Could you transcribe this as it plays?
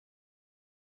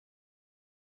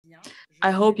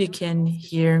I hope you can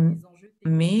hear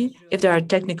me. If there are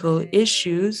technical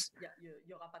issues,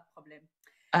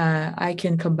 I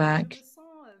can come back.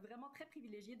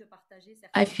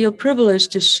 I feel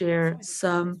privileged to share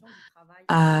some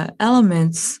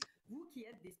elements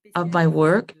of my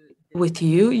work with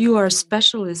you. You are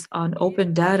specialists on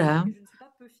open data.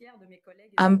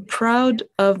 I'm proud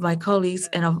of my colleagues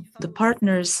and of the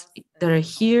partners that are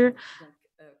here.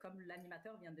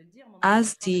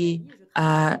 As the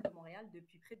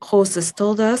host has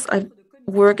told us, I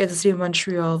work at the City of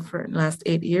Montreal for the last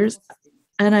 8 years,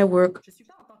 and I work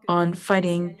on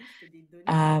fighting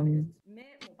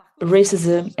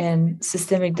racism and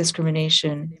systemic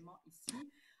discrimination.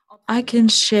 I can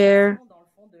share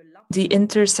the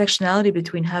intersectionality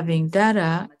between having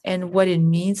data and what it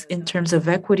means in terms of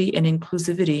equity and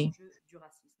inclusivity,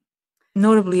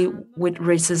 notably with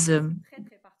racism.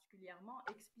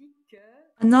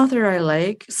 An author I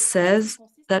like says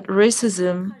that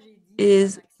racism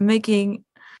is making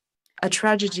a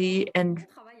tragedy and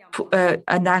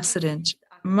an accident.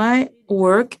 My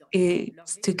work is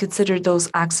to consider those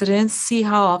accidents, see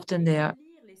how often they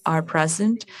are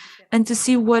present, and to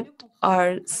see what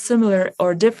are similar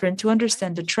or different to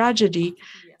understand the tragedy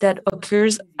that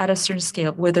occurs at a certain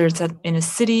scale, whether it's in a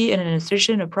city, in an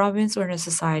institution, a province, or in a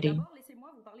society.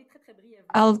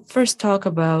 I'll first talk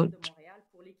about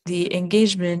the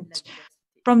engagement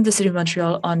from the City of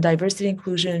Montreal on diversity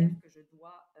inclusion.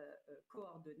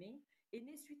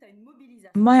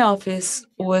 My office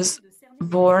was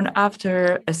born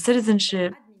after a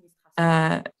citizenship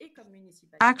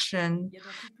action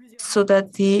so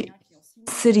that the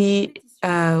city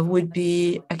would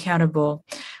be accountable.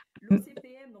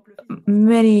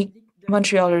 Many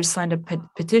Montrealers signed a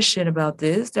petition about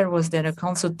this. There was then a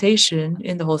consultation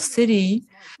in the whole city,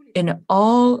 in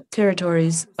all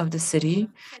territories of the city,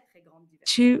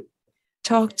 to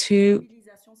talk to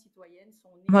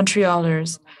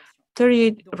Montrealers.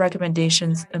 38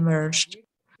 recommendations emerged.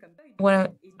 When I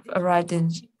arrived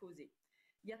in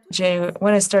January,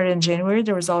 when I started in January,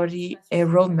 there was already a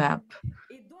roadmap.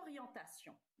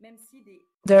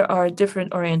 There are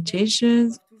different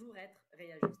orientations.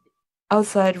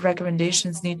 Outside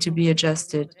recommendations need to be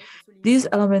adjusted. These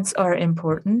elements are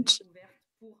important,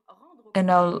 and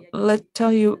I'll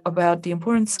tell you about the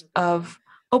importance of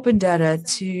open data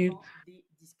to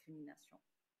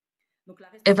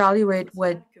evaluate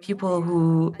what people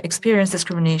who experience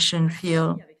discrimination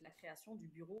feel.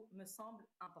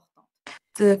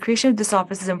 The creation of this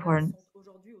office is important.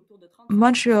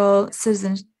 Montreal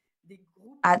citizens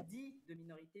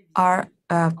are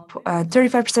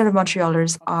 35% of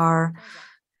Montrealers are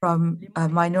from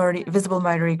visible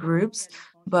minority groups,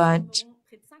 but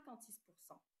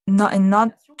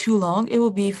not too long, it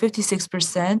will be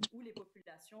 56%,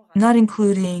 not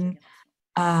including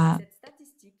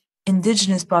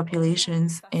indigenous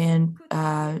populations and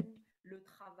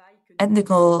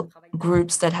ethnical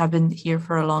groups that have been here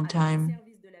for a long time.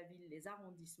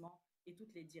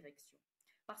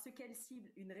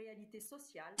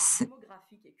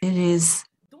 It is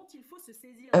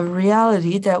a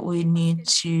reality that we need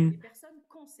to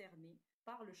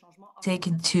take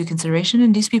into consideration,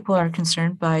 and these people are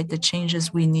concerned by the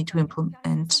changes we need to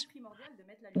implement.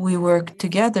 We work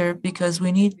together because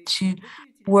we need to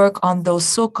work on those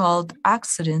so-called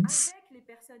accidents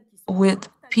with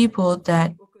people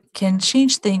that can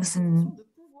change things in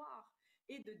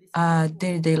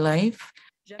day-to-day life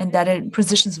and that are in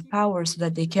positions of power so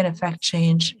that they can affect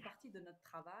change.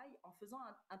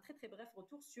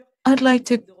 I'd like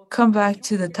to come back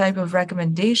to the type of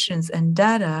recommendations and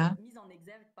data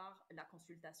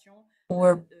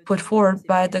were put forward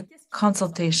by the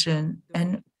consultation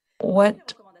and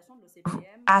what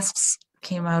asks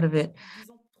came out of it.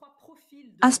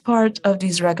 As part of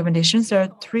these recommendations, there are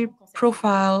three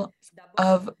profiles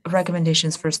of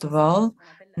recommendations. First of all,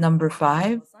 number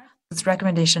 5, it's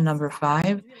recommendation number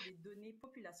 5.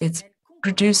 It's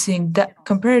producing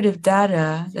comparative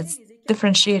data that's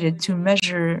differentiated to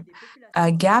measure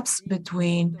gaps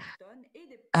between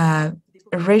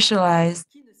racialized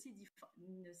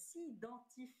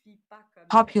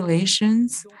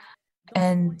populations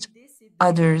and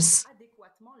others.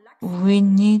 We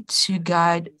need to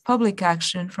guide public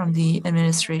action from the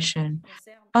administration.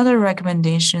 Other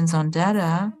recommendations on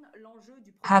data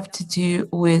have to do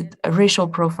with racial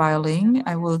profiling.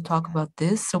 I will talk about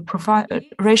this. So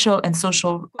racial and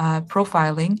social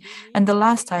profiling. And the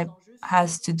last type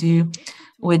has to do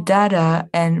with data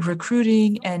and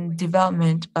recruiting and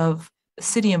development of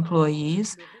city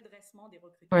employees.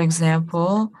 For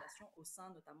example,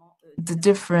 the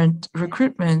different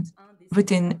recruitment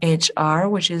within HR,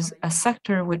 which is a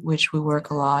sector with which we work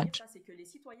a lot.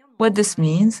 What this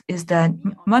means is that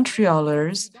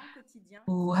Montrealers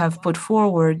who have put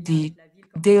forward the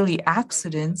daily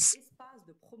accidents,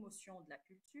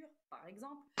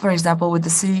 for example, with the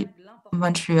city of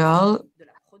Montreal,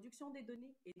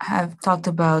 have talked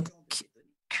about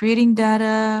creating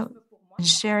data,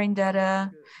 sharing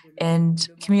data, and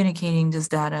communicating this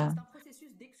data.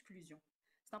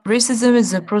 Racism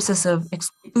is a process of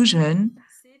exclusion.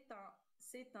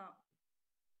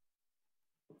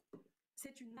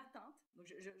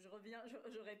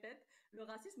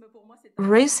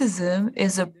 Racism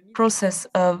is a process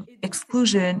of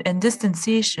exclusion and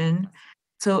distanciation,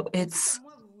 so it's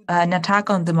an attack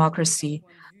on democracy.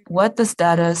 What does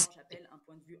data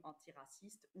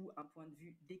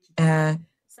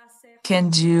can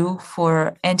do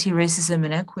for anti-racism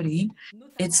and equity?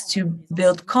 It's to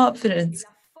build confidence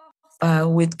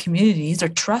with communities, or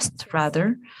trust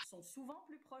rather.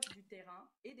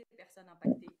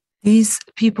 These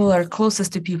people are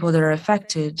closest to people that are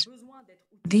affected.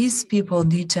 These people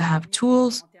need to have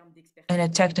tools in a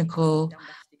technical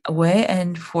way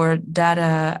and for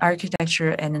data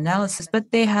architecture and analysis,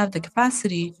 but they have the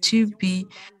capacity to be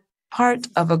part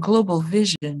of a global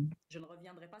vision.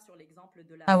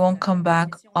 I won't come back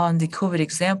on the COVID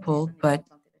example, but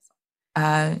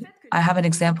I have an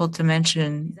example to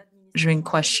mention during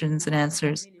questions and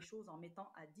answers.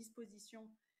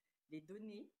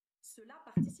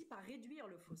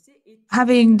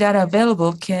 Having data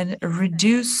available can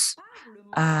reduce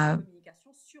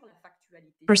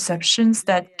perceptions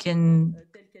that can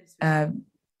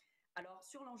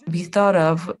be thought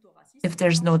of if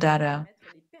there's no data.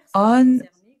 On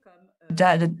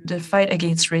the fight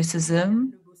against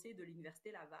racism,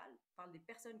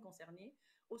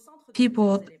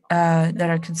 people that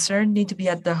are concerned need to be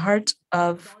at the heart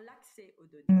of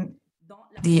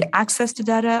the access to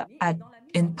data,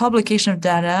 in publication of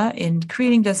data, in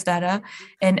creating this data,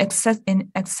 and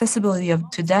in accessibility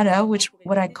to data, which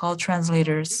what I call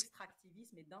translators.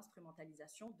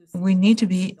 We need to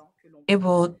be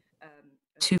able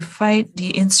to fight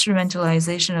the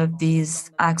instrumentalization of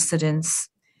these accidents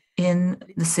in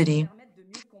the city.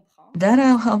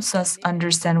 Data helps us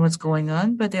understand what's going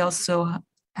on, but they also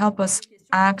help us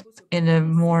act in a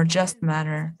more just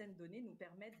manner.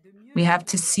 We have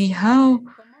to see how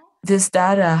this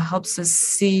data helps us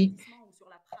see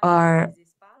our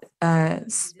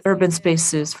urban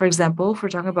spaces. For example, if we're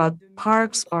talking about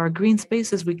parks or green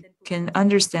spaces, we can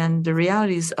understand the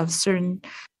realities of certain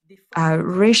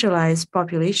racialized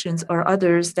populations or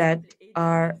others that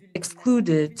are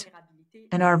excluded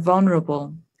and are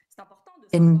vulnerable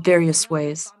in various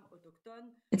ways.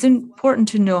 It's important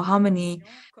to know how many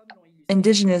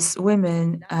Indigenous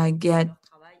women get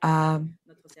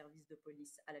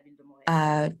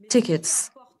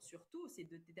tickets.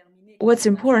 What's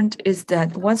important is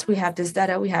that once we have this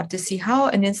data, we have to see how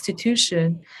an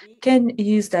institution can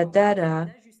use that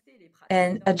data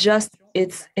and adjust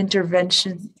its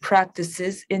intervention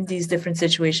practices in these different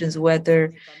situations,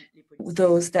 whether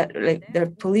those that like the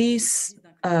police,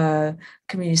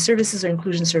 community services, or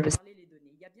inclusion services.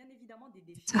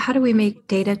 So how do we make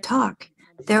data talk?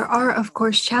 There are, of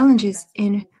course, challenges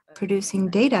in producing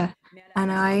data,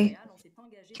 and I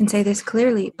can say this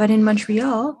clearly, but in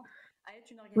Montreal,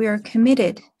 we are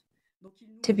committed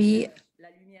to be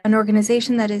an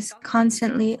organization that is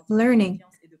constantly learning.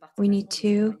 We need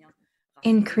to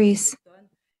increase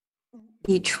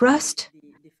the trust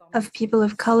of people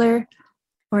of color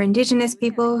or Indigenous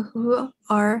people who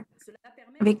are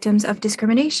victims of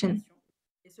discrimination.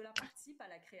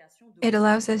 It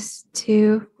allows us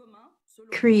to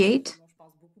create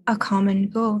a common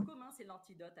goal.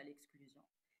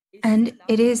 And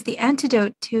it is the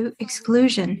antidote to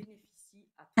exclusion.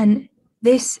 And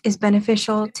this is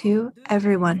beneficial to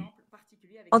everyone.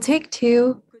 I'll take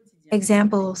two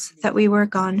examples that we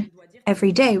work on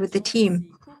every day with the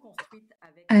team.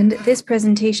 And this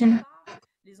presentation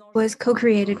was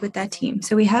co-created with that team.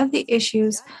 So we have the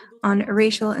issues on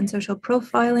racial and social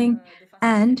profiling,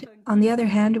 and on the other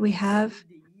hand, we have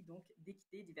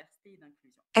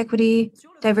equity,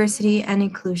 diversity, and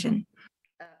inclusion.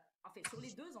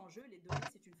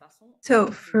 So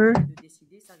for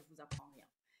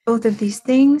both of these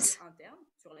things,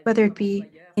 whether it be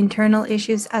internal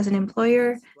issues as an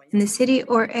employer in the city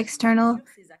or external,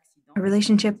 a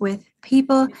relationship with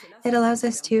people, it allows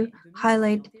us to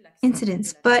highlight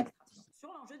incidents, but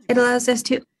it allows us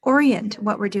to orient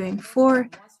what we're doing. For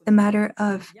the matter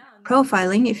of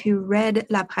profiling, if you read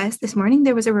La Presse this morning,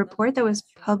 there was a report that was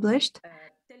published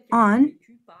on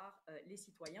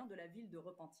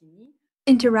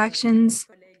interactions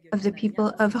of the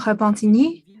people of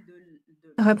Repentigny.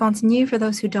 Repentigny, for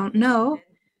those who don't know,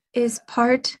 is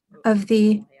part of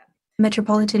the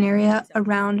metropolitan area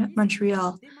around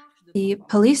Montreal. The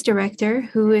police director,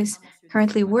 who is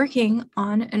currently working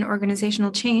on an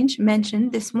organizational change,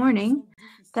 mentioned this morning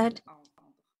that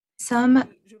some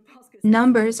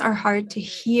numbers are hard to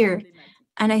hear.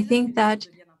 And I think that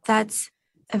that's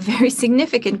a very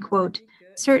significant quote.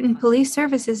 Certain police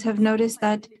services have noticed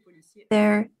that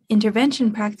their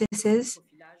intervention practices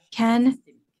can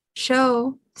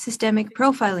show systemic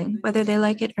profiling, whether they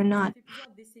like it or not.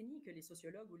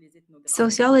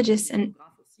 Sociologists and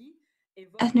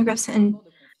ethnographs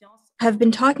have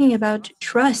been talking about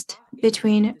trust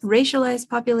between racialized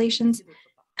populations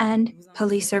and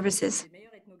police services.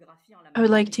 I would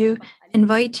like to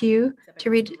invite you to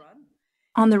read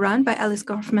On the Run by Alice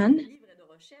Goffman.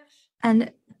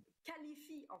 And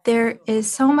there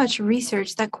is so much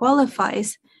research that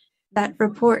qualifies that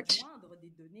report.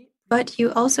 But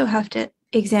you also have to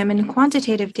examine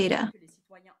quantitative data.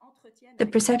 The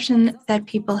perception that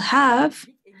people have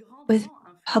with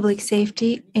public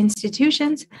safety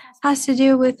institutions has to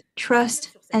do with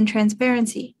trust and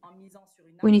transparency.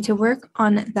 We need to work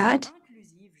on that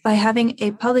by having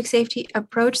a public safety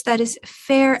approach that is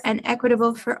fair and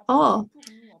equitable for all.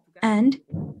 And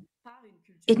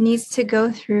it needs to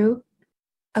go through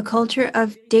a culture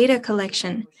of data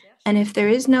collection. And if there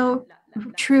is no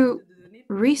true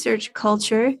research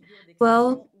culture,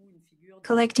 well,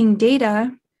 collecting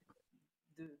data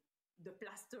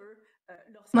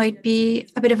might be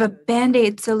a bit of a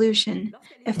band-aid solution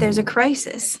if there's a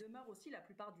crisis.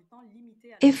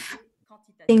 If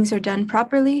things are done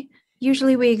properly,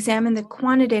 usually we examine the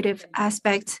quantitative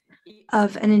aspects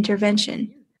of an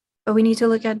intervention, but we need to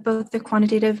look at both the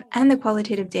quantitative and the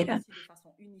qualitative data.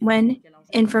 When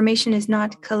information is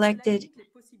not collected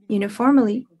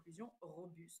uniformly,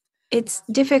 it's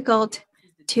difficult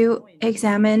to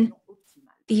examine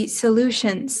the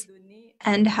solutions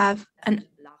and have an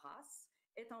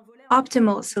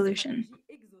optimal solution.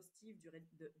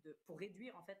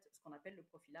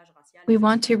 We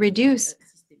want to reduce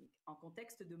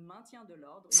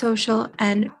social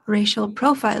and racial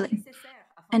profiling.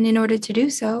 And in order to do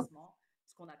so,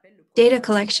 data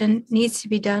collection needs to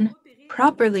be done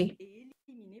properly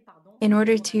in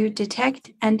order to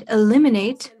detect and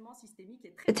eliminate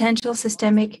potential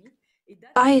systemic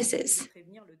biases.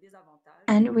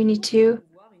 And we need to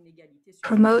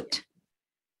promote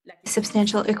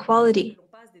substantial equality.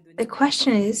 The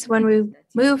question is, when we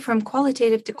move from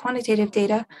qualitative to quantitative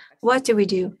data, what do we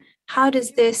do? How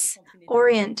does this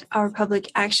orient our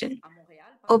public action?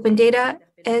 Open data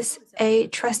is a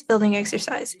trust-building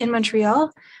exercise. In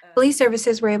Montreal, police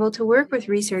services were able to work with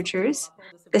researchers,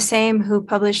 the same who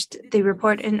published the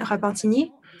report in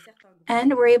Repentigny,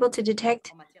 and were able to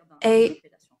detect an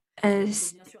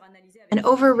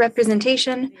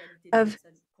overrepresentation of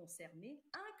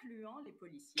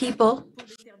people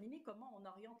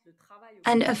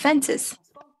and offenses.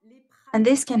 And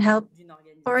this can help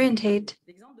orientate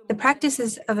the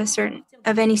practices of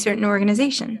any certain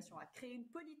organization.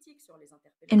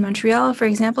 In Montreal, for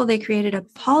example, they created a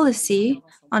policy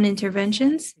on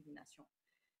interventions,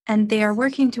 and they are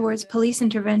working towards police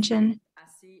intervention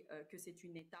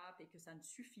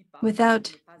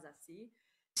without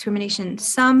discrimination.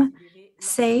 Some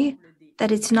say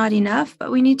that it's not enough,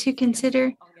 but we need to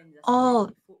consider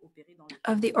all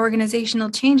of the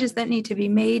organizational changes that need to be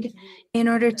made in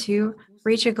order to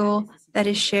reach a goal that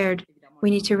is shared. We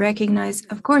need to recognize,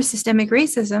 of course, systemic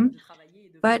racism,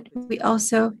 but we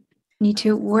also need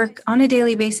to work on a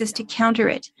daily basis to counter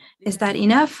it. Is that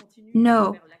enough?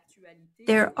 No.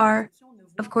 There are,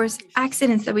 of course,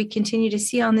 accidents that we continue to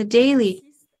see on the daily,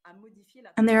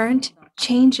 and there aren't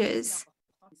changes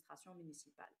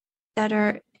that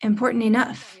are important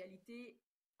enough.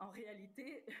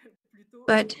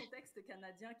 But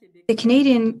the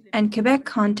Canadian and Quebec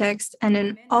context, and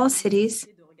in all cities,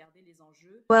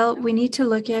 well, we need to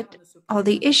look at all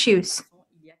the issues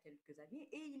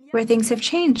where things have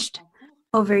changed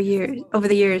over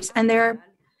the years. And there are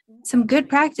some good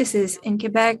practices in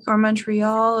Quebec or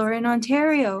Montreal or in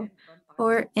Ontario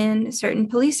or in certain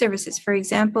police services. For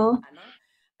example,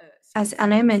 as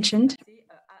Alain mentioned,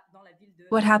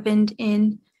 what happened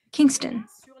in Kingston.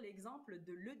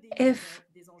 If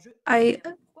I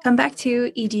come back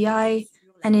to EDI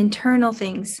and internal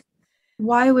things,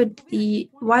 why would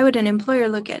an employer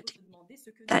look at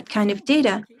that kind of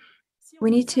data?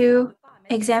 We need to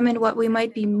examine what we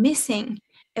might be missing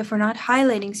if we're not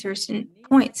highlighting certain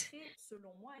points.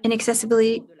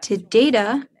 Inaccessibility to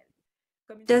data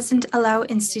doesn't allow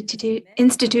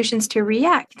institutions to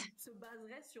react.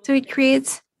 So it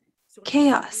creates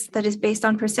chaos that is based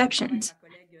on perceptions.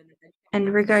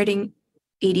 And regarding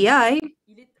EDI,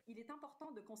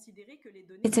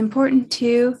 it's important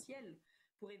to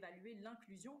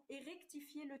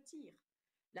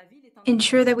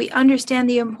ensure that we understand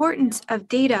the importance of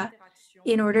data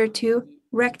in order to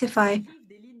rectify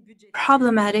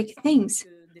problematic things.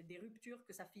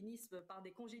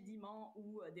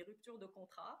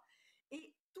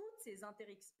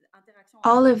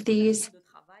 All of these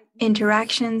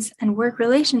interactions and work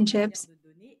relationships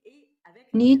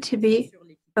need to be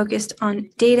focused on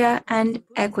data and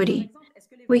equity.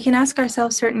 We can ask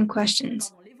ourselves certain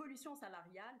questions.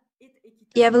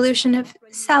 The evolution of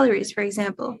salaries, for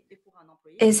example.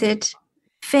 Is it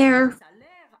fair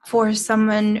for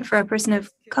a person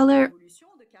of color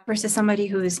versus somebody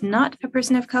who is not a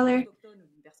person of color?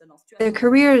 The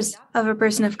careers of a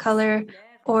person of color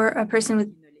or a person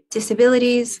with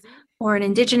disabilities or an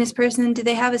indigenous person, do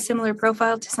they have a similar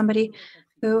profile to somebody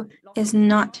who is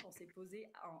not?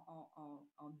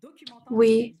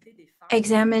 We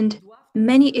examined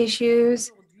many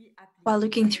issues while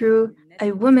looking through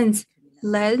a woman's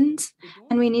lens,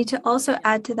 and we need to also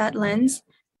add to that lens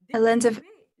a lens of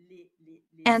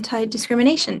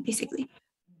anti-discrimination, basically.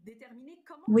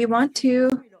 We want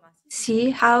to see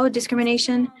how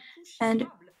discrimination and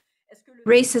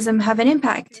racism have an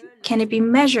impact. Can it be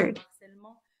measured?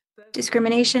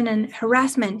 Discrimination and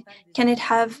harassment, can it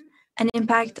have an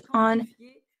impact on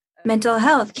mental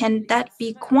health? Can that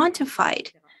be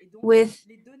quantified with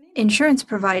insurance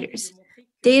providers?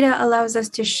 Data allows us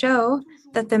to show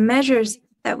that the measures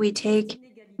that we take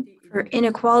for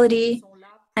inequality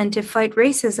and to fight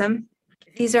racism,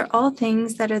 these are all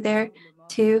things that are there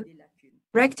to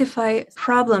rectify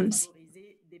problems.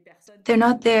 They're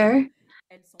not there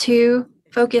to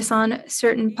focus on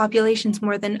certain populations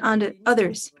more than on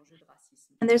others.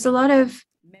 And there's a lot of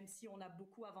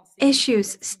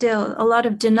issues still, a lot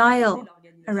of denial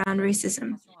around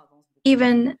racism,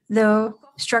 even though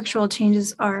structural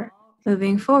changes are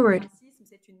moving forward.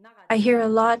 I hear a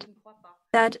lot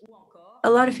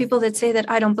of people that say that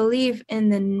I don't believe in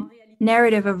the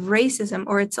narrative of racism,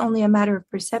 or it's only a matter of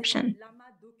perception.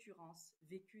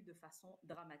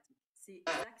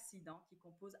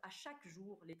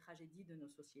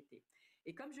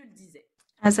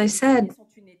 As I said,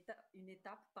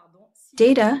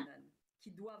 data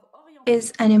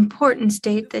is an important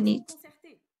thing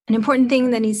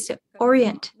that needs to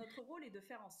orient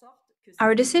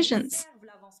our decisions.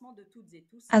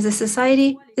 As a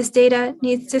society, this data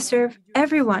needs to serve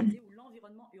everyone,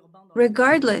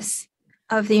 regardless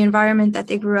of the environment that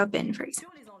they grew up in, for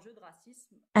example.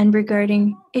 And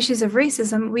regarding issues of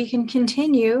racism, we can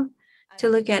continue to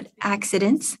look at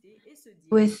accidents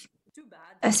with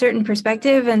a certain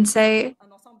perspective and say,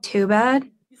 too bad,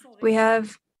 we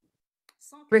have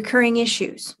recurring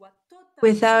issues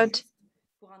without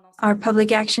our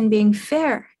public action being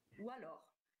fair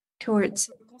towards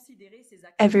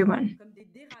everyone.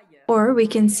 Or we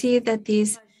can see that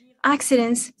these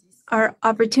accidents are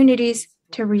opportunities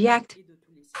to react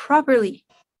properly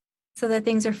so that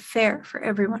things are fair for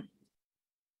everyone.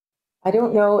 I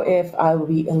don't know if I will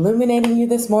be illuminating you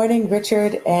this morning,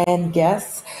 Richard and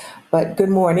guests, but good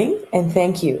morning and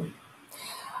thank you.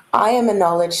 I am a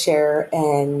knowledge sharer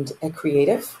and a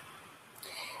creative.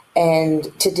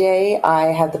 And today I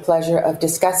have the pleasure of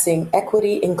discussing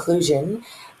equity, inclusion,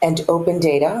 and open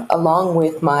data along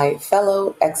with my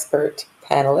fellow expert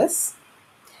panelists.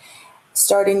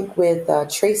 Starting with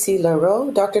Tracey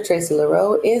Lauriault. Dr. Tracey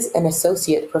Lauriault is an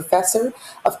associate professor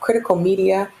of critical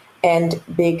media and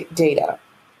big data,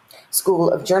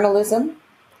 School of Journalism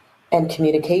and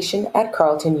Communication at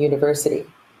Carleton University.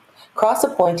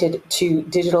 Cross-appointed to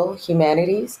Digital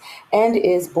Humanities and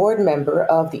is board member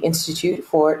of the Institute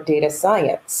for Data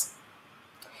Science.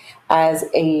 As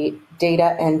a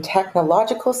data and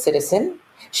technological citizen,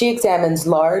 she examines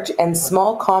large and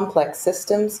small complex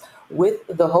systems with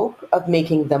the hope of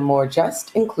making them more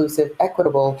just, inclusive,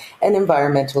 equitable, and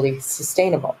environmentally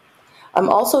sustainable. I'm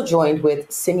also joined with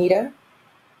Sunita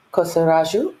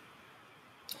Kosaraju,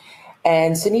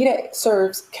 and Sunita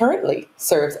currently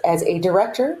serves as a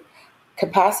director,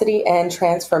 Capacity and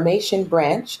Transformation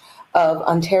Branch of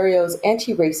Ontario's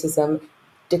Anti-Racism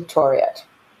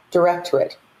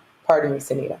Directorate. Pardon me,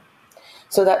 Sunita.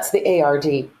 So that's the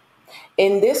ARD.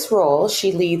 In this role,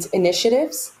 she leads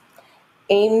initiatives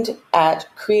aimed at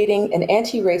creating an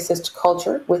anti-racist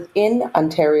culture within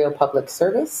Ontario Public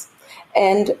Service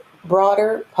and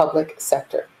broader public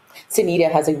sector. Sunita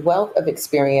has a wealth of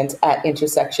experience at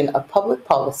intersection of public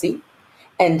policy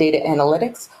and data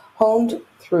analytics, honed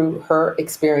through her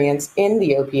experience in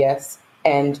the OPS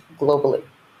and globally.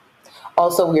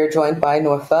 Also, we are joined by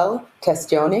Naoufel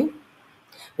Testaouni.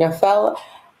 Naoufel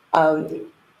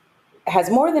has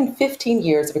more than 15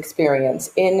 years of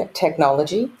experience in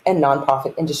technology and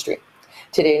nonprofit industry.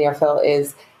 Today, Naoufel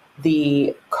is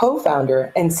the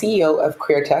co-founder and CEO of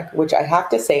Queer Tech, which I have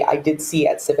to say I did see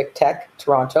at Civic Tech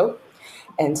Toronto.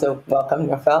 And so welcome,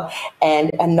 Naoufel, and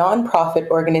a nonprofit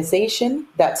organization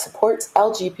that supports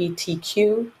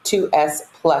LGBTQ2S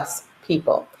plus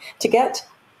people to get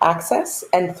access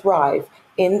and thrive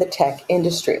in the tech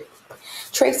industry.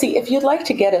 Tracey, if you'd like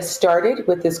to get us started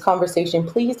with this conversation,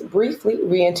 please briefly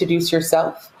reintroduce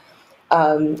yourself.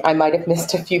 I might have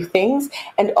missed a few things.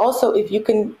 And also, if you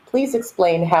can please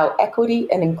explain how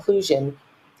equity and inclusion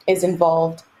is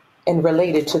involved and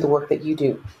related to the work that you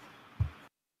do.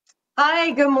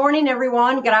 Hi, good morning,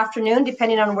 everyone. Good afternoon,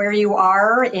 depending on where you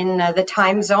are in the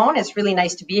time zone. It's really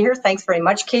nice to be here. Thanks very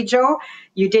much, Kejo.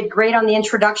 You did great on the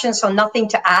introduction, so nothing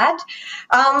to add.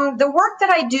 The work that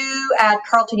I do at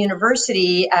Carleton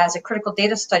University as a critical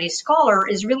data studies scholar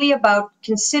is really about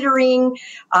considering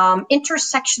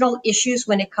intersectional issues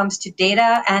when it comes to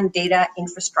data and data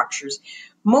infrastructures.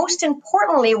 Most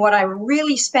importantly, what I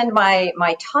really spend my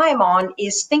time on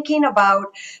is thinking about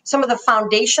some of the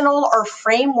foundational or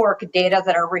framework data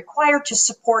that are required to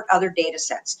support other data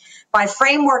sets. By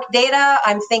framework data,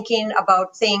 I'm thinking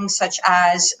about things such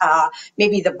as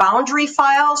maybe the boundary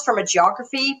files from a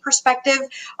geography perspective,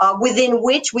 within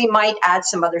which we might add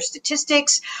some other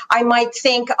statistics. I might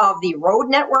think of the road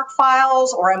network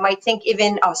files, or I might think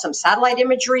even of some satellite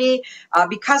imagery.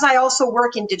 Because I also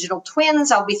work in digital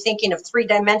twins, I'll be thinking of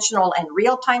three-dimensional and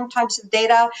real-time types of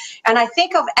data. And I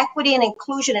think of equity and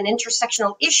inclusion and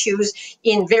intersectional issues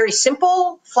in very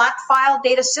simple, flat file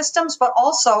data systems, but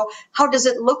also how does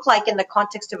it look like in the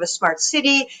context of a smart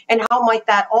city, and how might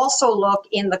that also look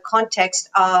in the context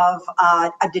of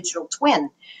a digital twin.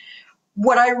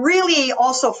 What I really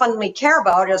also fundamentally care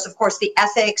about is, of course, the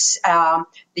ethics,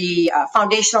 the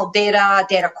foundational data,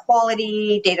 data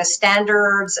quality, data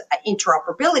standards,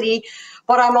 interoperability,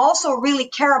 but I'm also really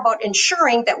care about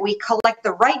ensuring that we collect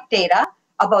the right data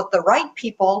about the right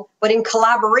people, but in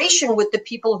collaboration with the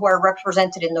people who are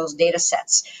represented in those data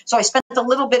sets. So I spent a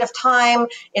little bit of time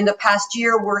in the past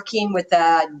year working with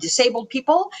disabled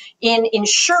people in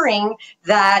ensuring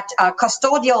that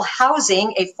custodial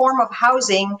housing, a form of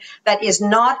housing that is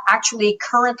not actually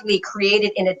currently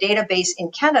created in a database in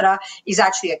Canada, is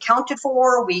actually accounted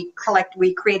for. We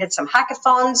created some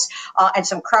hackathons and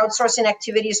some crowdsourcing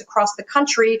activities across the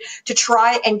country to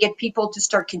try and get people to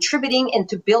start contributing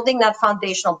into building that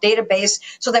foundational database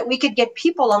so that we could get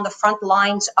people on the front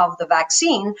lines of the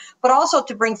vaccine, but also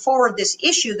to bring forward this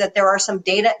issue that there are some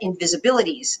data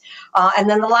invisibilities. And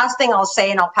then the last thing I'll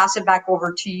say, and I'll pass it back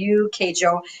over to you,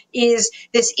 Kejo, is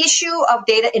this issue of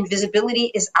data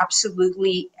invisibility is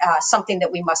absolutely something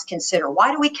that we must consider.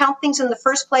 Why do we count things in the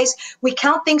first place? We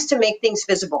count things to make things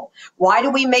visible. Why do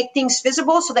we make things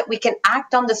visible? So that we can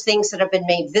act on the things that have been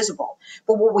made visible.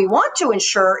 But what we want to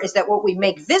ensure is that what we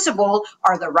make visible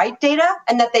are the right data,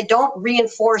 and that they don't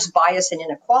reinforce bias and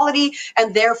inequality,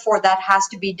 and therefore that has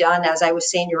to be done, as I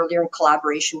was saying earlier, in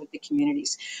collaboration with the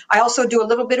communities. I also do a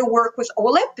little bit of work with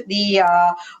OLIP, the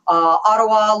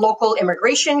Ottawa Local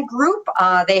Immigration Group.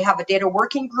 They have a data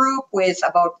working group with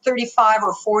about 35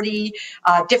 or 40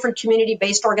 different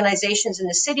community-based organizations in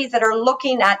the city that are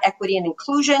looking at equity and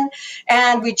inclusion,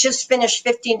 and we just finished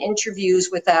 15 interviews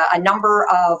with a number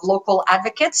of local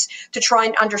advocates to try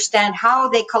and understand how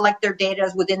they collect their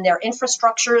data within their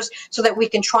infrastructures so that we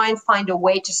can try and find a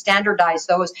way to standardize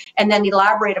those and then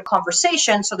elaborate a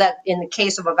conversation so that in the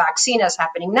case of a vaccine as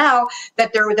happening now,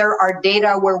 that there are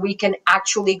data where we can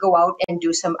actually go out and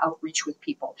do some outreach with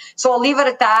people. So I'll leave it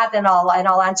at that, and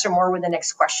I'll answer more when the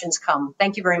next questions come.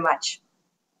 Thank you very much.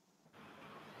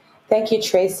 Thank you,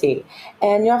 Tracey.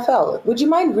 And Naoufel, would you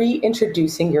mind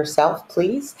reintroducing yourself,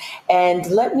 please? And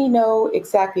let me know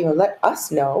exactly, or let us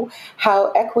know,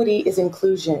 how equity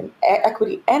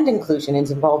and inclusion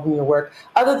is involved in your work,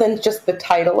 other than just the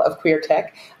title of Queer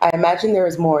Tech. I imagine there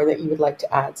is more that you would like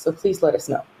to add, so please let us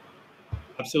know.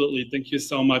 Absolutely. Thank you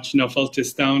so much, Naoufel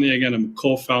Testaouni. Again, I'm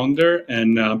co-founder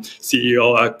and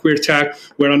CEO at Queer Tech.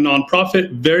 We're a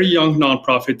nonprofit, very young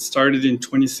nonprofit, started in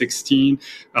 2016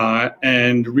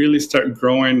 and really started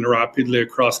growing rapidly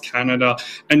across Canada.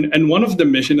 And one of the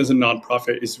mission as a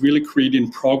nonprofit is really creating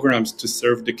programs to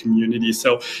serve the community.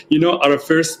 So, at our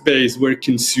first base, we're a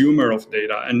consumer of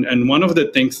data. And one of the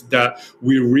things that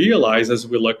we realize as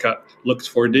we looked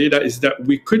for data is that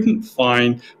we couldn't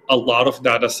find a lot of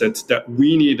data sets that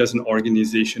we need as an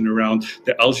organization around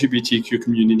the LGBTQ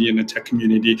community and the tech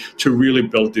community to really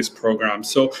build this program.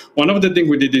 So one of the things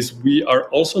we did is we are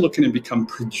also looking to become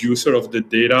producer of the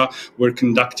data. We're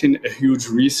conducting a huge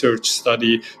research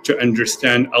study to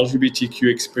understand LGBTQ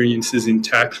experiences in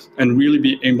tech and really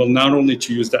be able not only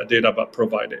to use that data, but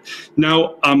provide it.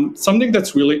 Now, something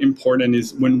that's really important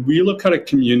is when we look at a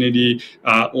community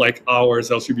like ours,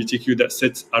 LGBTQ, that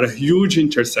sits at a huge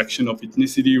intersection of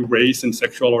ethnicity, race, and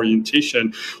sexual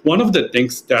orientation, one of the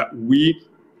things that we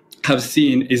have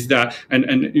seen is that, and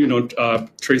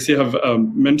Tracey have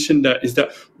mentioned that, is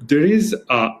that there is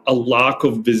a lack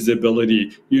of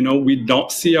visibility. We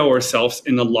don't see ourselves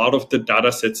in a lot of the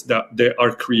data sets that they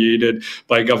are created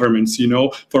by governments.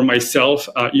 For myself,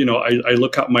 I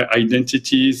look at my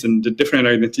identities and the different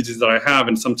identities that I have,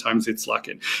 and sometimes it's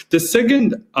lacking. The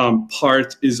second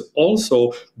part is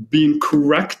also being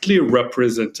correctly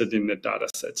represented in the data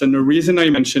sets. And the reason I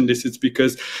mention this is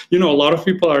because, a lot of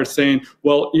people are saying,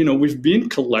 well, we've been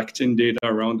collecting data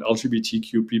around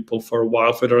LGBTQ people for a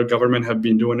while. Federal government have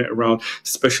been doing it around,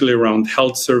 especially around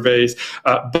health surveys.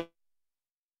 But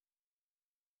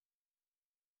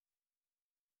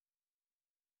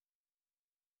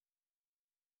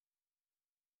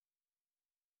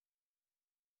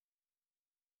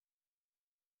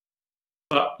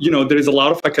there is a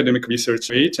lot of academic research,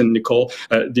 right? And Nicole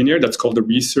Dinier, that's called the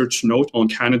research note on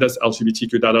Canada's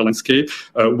LGBTQ data landscape,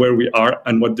 where we are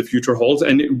and what the future holds.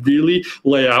 And it really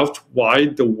lay out why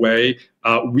the way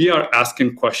we are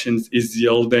asking questions is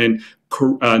yielding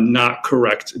not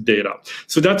correct data.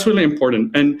 So that's really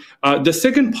important. And the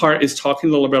second part is talking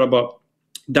a little bit about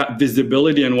that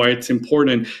visibility and why it's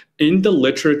important. In the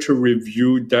literature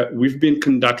review that we've been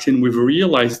conducting, we've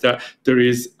realized that there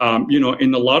is,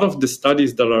 in a lot of the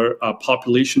studies that are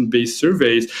population-based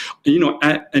surveys,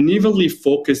 unevenly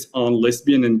focused on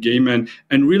lesbian and gay men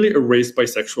and really erased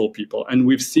bisexual people. And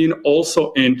we've seen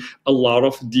also in a lot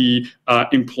of the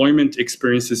employment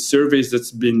experiences surveys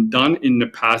that's been done in the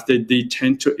past that they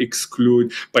tend to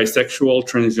exclude bisexual,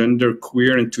 transgender,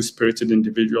 queer, and two-spirited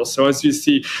individuals. So as you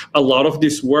see, a lot of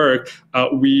this work,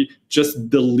 we just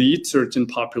delete certain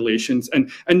populations.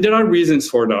 And there are reasons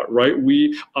for that, right?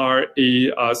 We are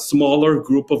a smaller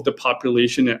group of the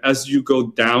population. And as you go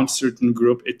down certain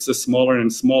group, it's a smaller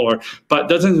and smaller, but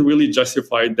doesn't really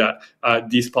justify that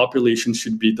these populations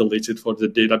should be deleted for the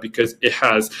data, because it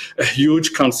has a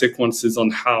huge consequences on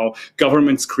how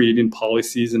governments creating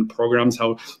policies and programs,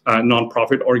 how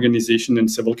nonprofit organizations and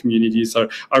civil communities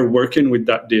are working with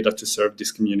that data to serve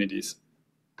these communities.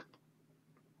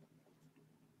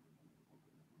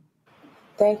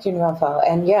 Thank you, Naoufel.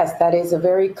 And yes, that is a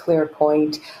very clear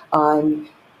point on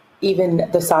even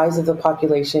the size of the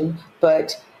population.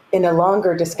 But in a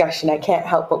longer discussion, I can't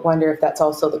help but wonder if that's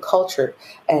also the culture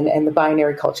and the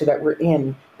binary culture that we're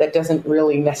in that doesn't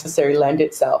really necessarily lend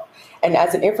itself. And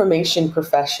as an information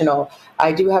professional,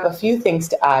 I do have a few things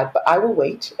to add, but I will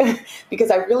wait because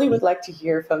I really would like to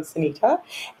hear from Sunita,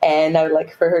 and I would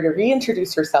like for her to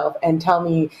reintroduce herself and tell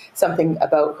me something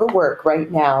about her work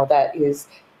right now that is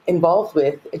involved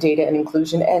with data and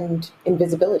inclusion and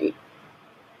invisibility.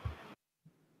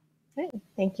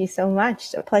 Thank you so much.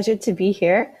 It's a pleasure to be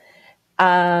here.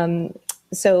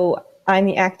 So I'm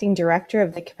the acting director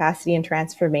of the Capacity and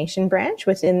Transformation Branch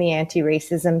within the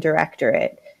Anti-Racism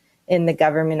Directorate in the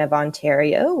Government of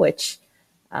Ontario, which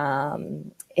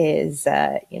is,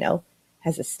 has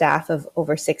a staff of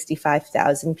over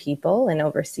 65,000 people and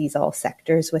oversees all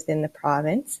sectors within the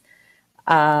province.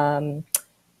 And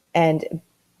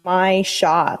my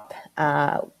shop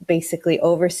basically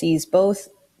oversees both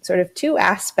sort of two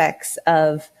aspects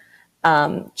of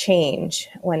change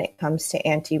when it comes to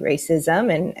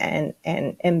anti-racism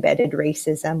and embedded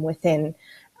racism within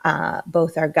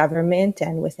both our government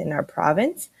and within our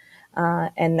province.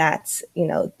 And that's,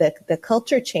 the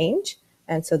culture change.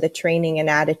 And so the training and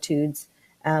attitudes,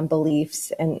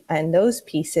 beliefs, and those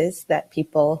pieces that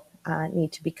people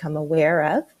need to become aware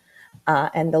of,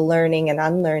 and the learning and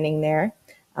unlearning there.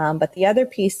 But the other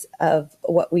piece of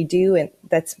what we do, and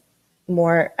that's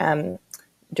more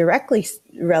directly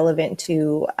relevant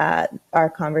to our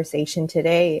conversation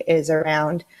today, is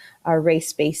around our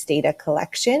race-based data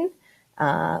collection.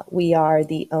 We are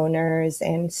the owners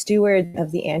and stewards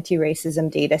of the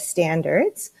anti-racism data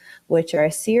standards, which are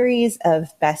a series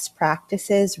of best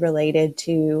practices related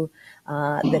to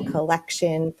the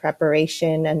collection,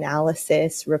 preparation,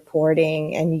 analysis,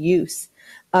 reporting, and use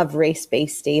of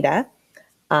race-based data.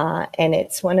 And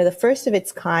it's one of the first of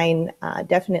its kind,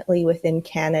 definitely within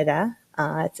Canada.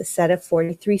 It's a set of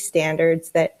 43 standards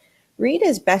that read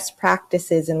as best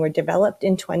practices and were developed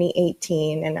in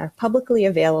 2018 and are publicly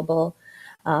available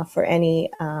for any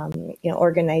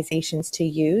organizations to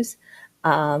use,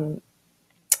 and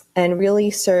really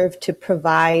serve to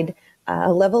provide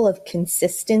a level of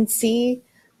consistency,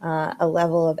 a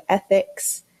level of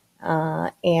ethics,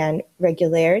 and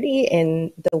regularity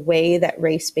in the way that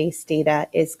race-based data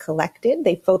is collected.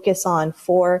 They focus on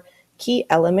 4 key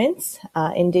elements: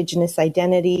 Indigenous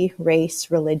identity, race,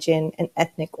 religion, and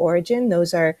ethnic origin.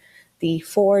 Those are the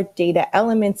 4 data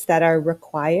elements that are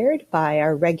required by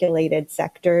our regulated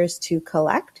sectors to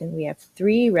collect. And we have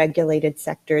 3 regulated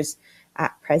sectors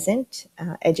at present: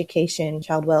 education,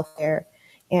 child welfare,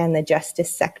 and the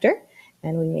justice sector.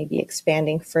 And we may be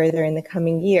expanding further in the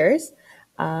coming years.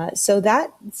 So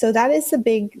that is the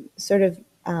big sort of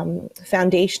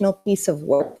foundational piece of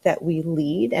work that we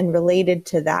lead. And related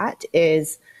to that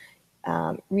is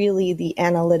really the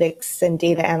analytics and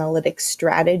data analytics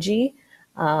strategy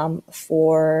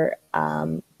for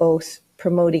both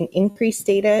promoting increased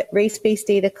data, race-based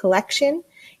data collection,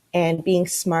 and being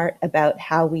smart about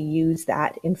how we use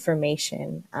that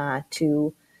information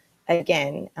to,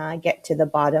 again, get to the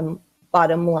bottom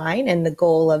line and the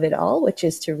goal of it all, which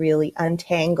is to really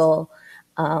untangle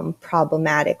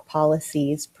problematic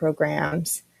policies,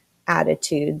 programs,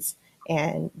 attitudes,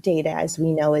 and data, as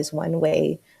we know, is one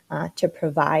way to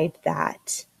provide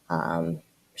that,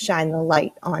 shine the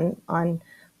light on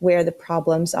where the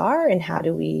problems are and how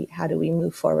do we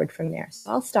move forward from there.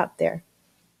 So I'll stop there.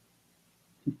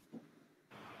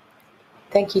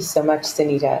 Thank you so much,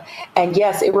 Sunita. And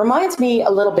yes, it reminds me a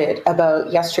little bit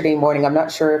about yesterday morning. I'm not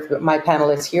sure if my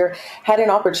panelists here had an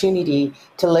opportunity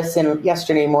to listen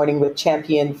yesterday morning with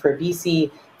Champion for BC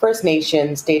First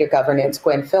Nations Data Governance,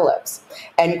 Gwen Phillips.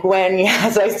 And Gwen,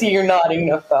 yes, I see you're nodding,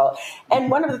 Naoufel. And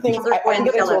one of the things I can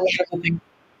get into a lot of things.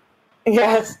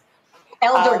 Yes.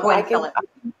 Elder Gwen Phillips.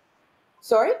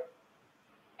 Sorry?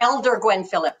 Elder Gwen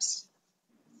Phillips.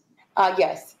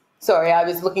 Yes. Sorry, I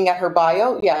was looking at her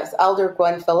bio. Yes, Elder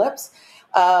Gwen Phillips.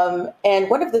 And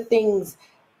one of the things,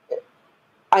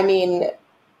 I mean,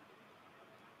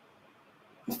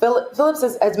 Phillips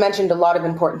has mentioned a lot of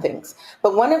important things,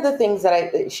 but one of the things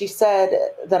that she said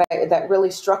that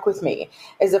really struck with me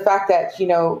is the fact that, you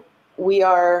know, we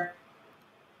are,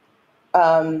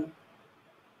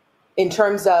 in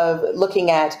terms of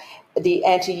looking at the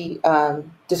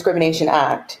Anti-Discrimination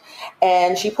Act.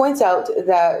 And she points out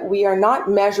that we are not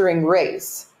measuring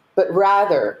race, but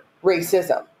rather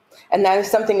racism. And that is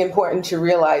something important to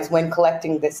realize when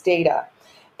collecting this data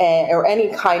or any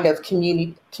kind of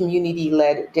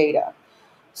community-led data.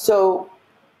 So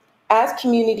as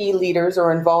community leaders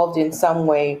or involved in some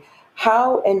way,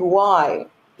 how and why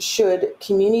should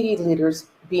community leaders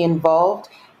be involved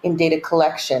in data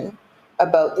collection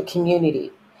about the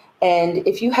community? And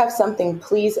if you have something,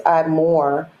 please add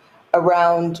more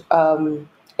around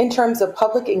in terms of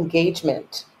public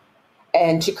engagement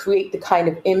and to create the kind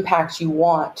of impact you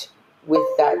want with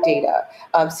that data.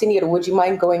 Sunita, would you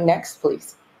mind going next,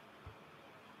 please?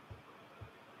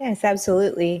 Yes,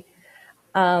 absolutely.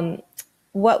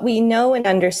 What we know and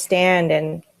understand,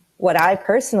 and what I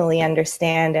personally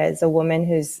understand as a woman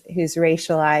who's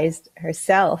racialized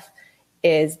herself,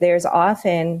 is there's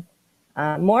often,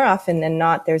 more often than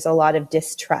not, there's a lot of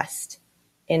distrust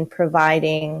in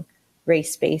providing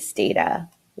race-based data.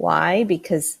 Why?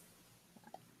 Because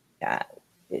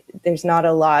there's not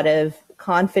a lot of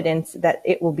confidence that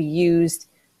it will be used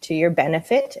to your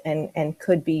benefit and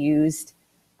could be used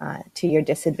to your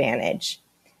disadvantage.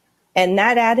 And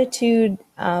that attitude,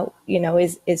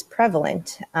 is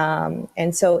prevalent.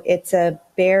 And so it's a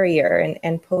barrier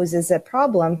and poses a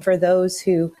problem for those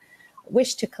who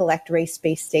wish to collect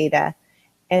race-based data.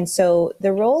 And so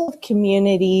the role of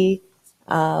community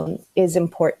is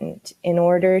important in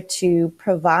order to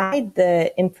provide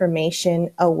the information,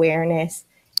 awareness,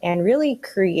 and really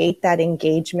create that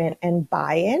engagement and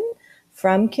buy-in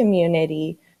from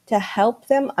community to help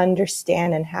them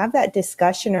understand and have that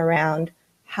discussion around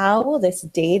how will this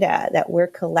data that we're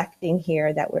collecting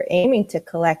here, that we're aiming to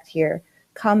collect here,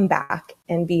 come back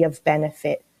and be of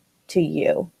benefit to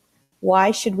you?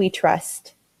 Why should we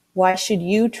trust? Why should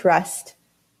you trust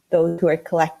those who are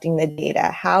collecting the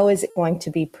data? How is it going to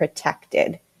be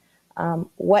protected?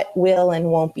 What will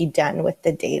and won't be done with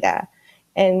the data?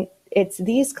 And it's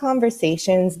these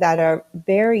conversations that are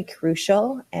very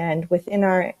crucial. And within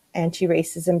our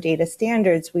anti-racism data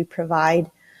standards, we provide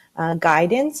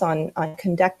guidance on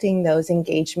conducting those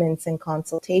engagements and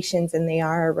consultations, and they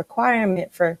are a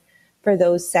requirement for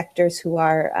those sectors who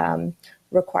are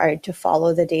required to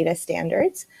follow the data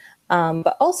standards.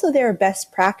 But also they're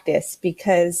best practice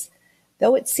because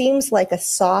though it seems like a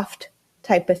soft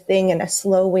type of thing and a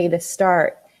slow way to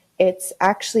start, it's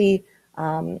actually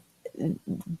the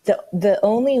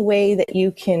only way that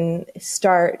you can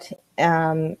start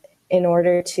in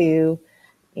order to,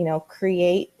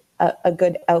 create a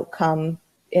good outcome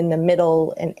in the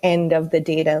middle and end of the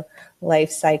data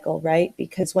life cycle, right?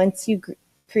 Because once you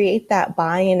create that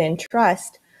buy-in and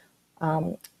trust,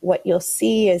 what you'll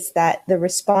see is that the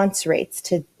response rates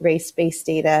to race-based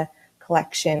data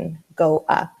collection go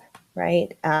up,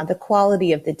 right? The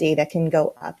quality of the data can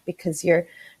go up because you're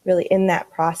really in that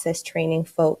process training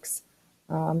folks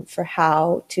for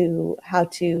how to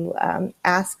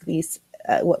ask these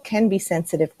what can be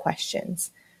sensitive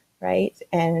questions, right?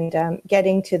 And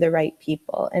getting to the right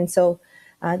people. And so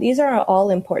these are all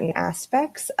important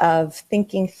aspects of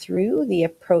thinking through the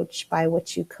approach by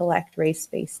which you collect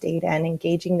race-based data, and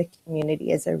engaging the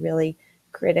community is a really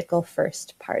critical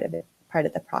first part of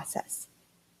the process.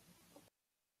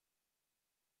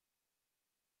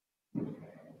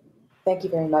 Thank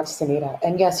you very much, Sunita.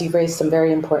 And yes, you've raised some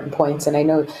very important points. And I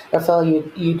know, Rafael,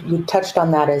 you touched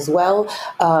on that as well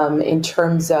in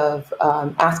terms of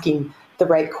asking the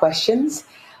right questions.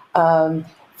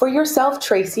 For yourself,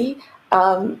 Tracey,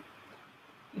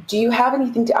 do you have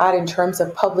anything to add in terms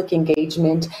of public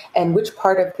engagement and which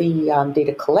part of the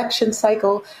data collection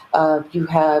cycle you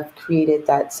have created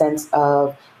that sense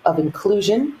of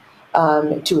inclusion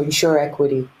to ensure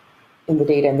equity in the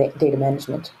data and the data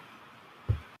management?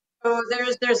 So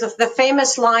there's the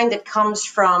famous line that comes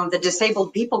from the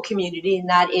disabled people community, and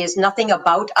that is nothing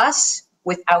about us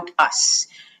without us.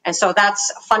 And so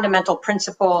that's a fundamental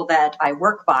principle that I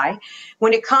work by.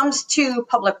 When it comes to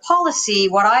public policy,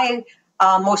 what I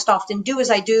most often do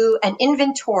is I do an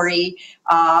inventory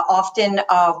often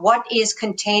of what is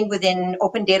contained within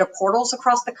open data portals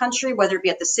across the country, whether it be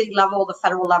at the city level, the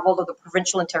federal level, or the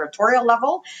provincial and territorial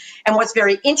level. And what's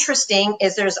very interesting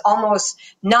is there's almost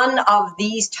none of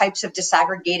these types of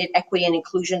disaggregated equity and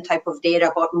inclusion type of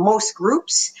data about most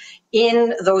groups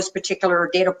in those particular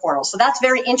data portals. So that's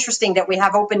very interesting that we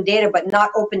have open data, but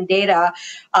not open data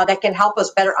that can help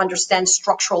us better understand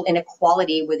structural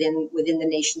inequality within the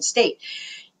nation state.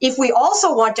 If we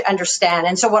also want to understand,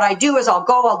 and so what I do is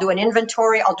I'll do an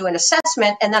inventory, I'll do an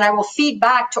assessment, and then I will feed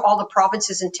back to all the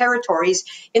provinces and territories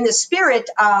in the spirit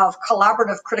of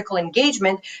collaborative critical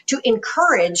engagement to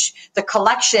encourage the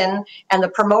collection and the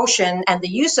promotion and the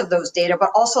use of those data, but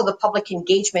also the public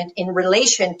engagement in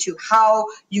relation to how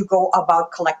you go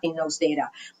about collecting those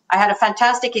data. I had a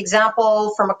fantastic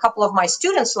example from a couple of my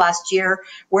students last year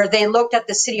where they looked at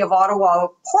the City of Ottawa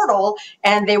portal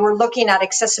and they were looking at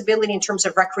accessibility in terms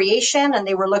of recreation, and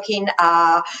they were looking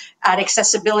at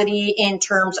accessibility in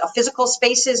terms of physical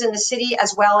spaces in the city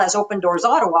as well as Open Doors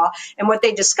Ottawa. And what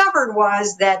they discovered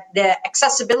was that the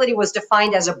accessibility was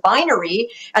defined as a binary,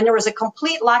 and there was a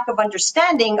complete lack of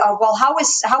understanding of, well, how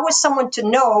is someone to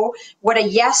know what a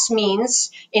yes means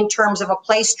in terms of a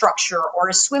play structure or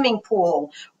a swimming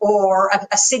pool or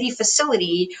a city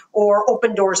facility or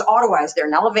Open Doors Ottawa? Is there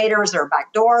an elevator? Is there a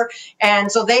back door?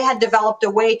 And so they had developed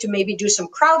a way to maybe do some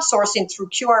crowdsourcing through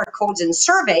QR codes and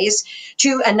surveys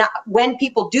to, and when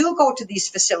people do go to these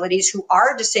facilities who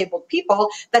are disabled people,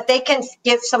 that they can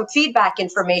give some feedback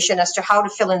information as to how to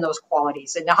fill in those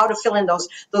qualities and how to fill in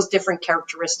those different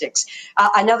characteristics.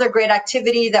 Another great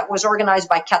activity that was organized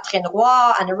by Catherine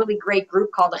Roy and a really great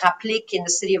group called Rapplique in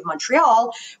the city of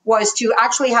Montreal was to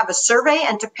actually have a survey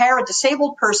and to pair a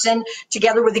disabled person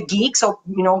together with a geek, so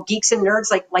geeks and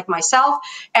nerds like myself,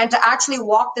 and to actually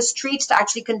walk the streets, to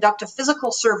actually conduct a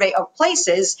physical survey of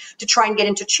places, to try and get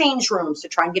into change rooms, to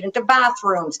try and get into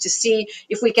bathrooms, to see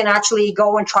if we can actually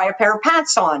go and try a pair of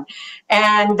pants on.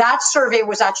 And that survey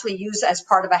was actually used as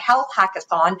part of a health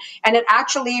hackathon, and it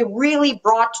actually really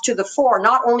brought to the fore,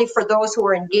 not only for those who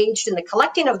are engaged in the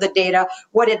collecting of the data,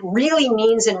 what it really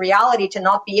means in reality to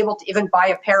not be able to even buy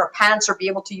a pair of pants or be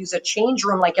able to use a change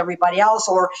room like everybody else,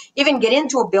 or even get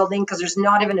into a building because there's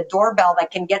not even a doorbell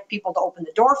that can get people to open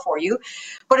the door for you.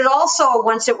 But it also,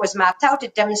 once it was mapped out,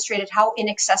 it demonstrated how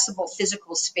inaccessible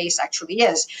physical space actually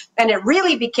is. And it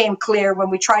really became clear when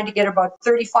we tried to get about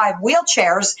 35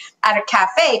 wheelchairs at a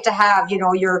cafe to have,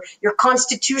 your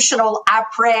constitutional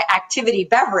après activity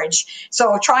beverage.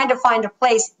 So trying to find a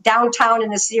place downtown in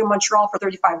the city of Montreal for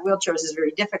 35 wheelchairs is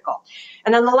very difficult.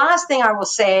 And then the last thing I will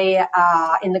say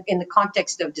in the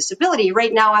context of disability, right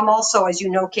right now, I'm also, as you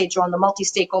know, Kejo, on the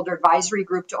multi-stakeholder advisory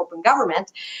group to open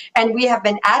government. And we have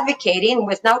been advocating,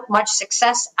 without much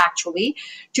success actually,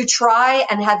 to try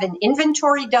and have an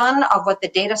inventory done of what the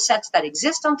data sets that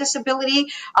exist on disability,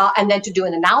 and then to do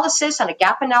an analysis and a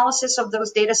gap analysis of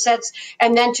those data sets,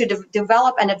 and then to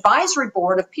develop an advisory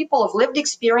board of people of lived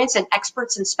experience and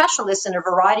experts and specialists in a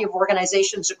variety of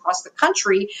organizations across the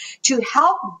country to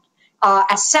help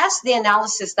assess the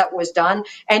analysis that was done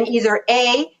and either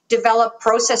A, develop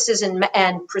processes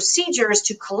and procedures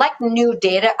to collect new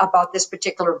data about this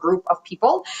particular group of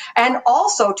people, and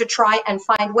also to try and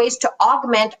find ways to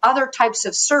augment other types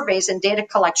of surveys and data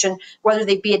collection, whether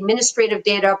they be administrative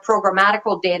data,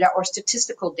 programmatical data, or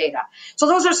statistical data. So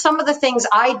those are some of the things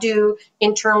I do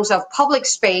in terms of public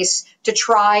space to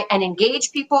try and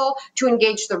engage people, to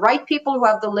engage the right people who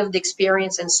have the lived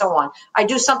experience, and so on. I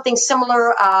do something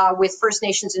similar with First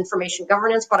Nations information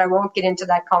governance, but I won't get into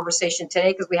that conversation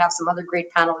today because we have some other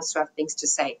great panelists who have things to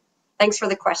say. Thanks for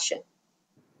the question.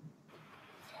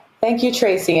 Thank you,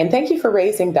 Tracey, and thank you for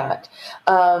raising that.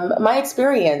 My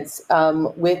experience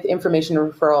with information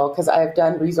referral, because I've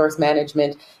done resource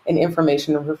management and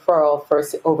information referral for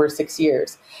over 6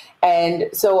 years. And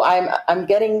so I'm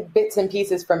getting bits and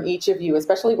pieces from each of you,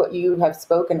 especially what you have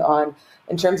spoken on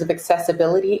in terms of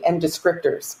accessibility and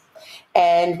descriptors.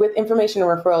 And with information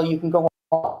referral, you can go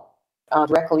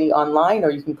directly online, or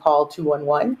you can call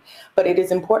 211, but it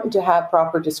is important to have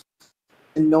proper description,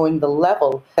 knowing the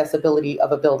level of accessibility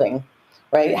of a building,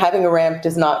 right? Having a ramp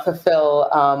does not fulfill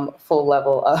full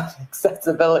level of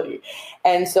accessibility.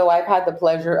 And so I've had the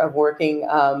pleasure of working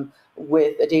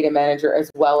with a data manager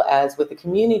as well as with a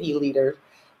community leader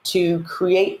to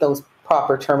create those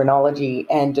proper terminology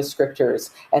and descriptors.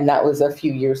 And that was a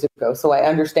few years ago. So I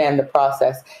understand the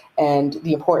process and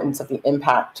the importance of the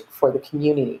impact for the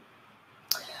community.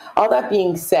 All that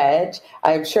being said,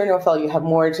 I'm sure, Naoufel, you have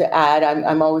more to add.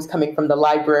 I'm always coming from the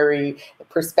library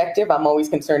perspective. I'm always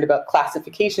concerned about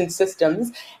classification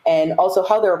systems and also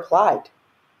how they're applied,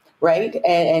 right?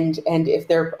 And if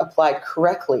they're applied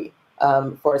correctly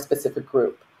for a specific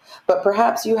group. But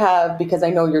perhaps you have, because I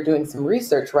know you're doing some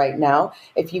research right now,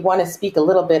 if you want to speak a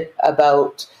little bit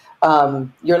about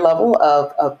your level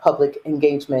of public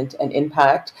engagement and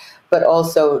impact, but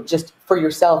also just for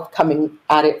yourself coming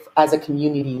at it as a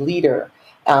community leader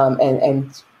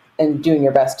and doing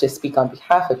your best to speak on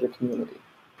behalf of your community.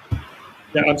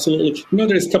 Yeah, absolutely.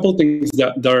 There's a couple of things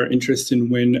that are interesting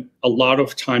when a lot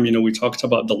of time, we talked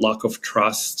about the lack of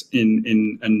trust in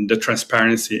and the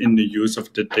transparency in the use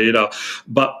of the data,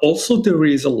 but also there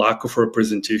is a lack of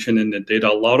representation in the data.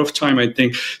 A lot of time, I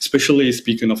think, especially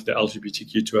speaking of the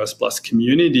LGBTQ2S+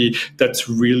 community, that's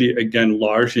really, again,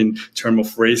 large in terms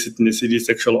of race, ethnicity,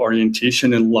 sexual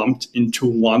orientation, and lumped into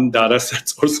one data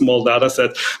set or small data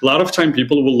set. A lot of time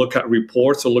people will look at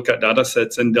reports or look at data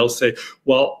sets and they'll say,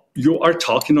 well, you are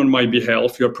talking on my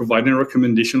behalf, you're providing a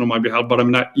recommendation on my behalf, but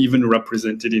I'm not even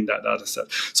represented in that data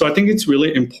set. So I think it's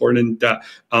really important that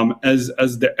as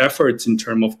the efforts in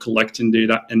terms of collecting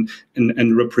data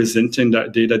and representing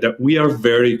that data, that we are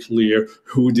very clear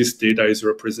who this data is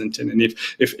representing. And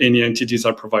if any entities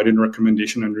are providing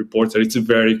recommendation and reports, that it's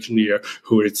very clear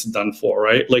who it's done for,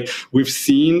 right? Like we've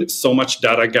seen so much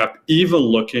data gap, even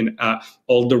looking at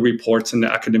all the reports and the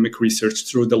academic research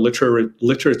through the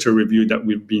literature review that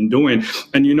we've been doing.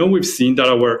 And, we've seen that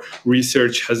our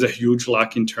research has a huge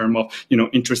lack in terms of,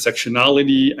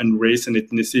 intersectionality and race and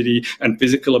ethnicity and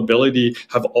physical ability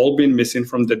have all been missing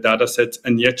from the data sets.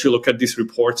 And yet you look at these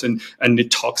reports and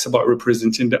it talks about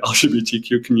representing the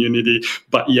LGBTQ community,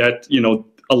 but yet,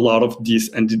 a lot of these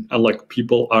and like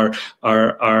people are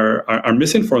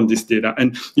missing from this data.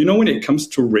 And when it comes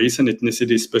to race and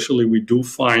ethnicity, especially, we do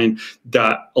find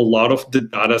that a lot of the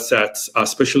data sets,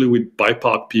 especially with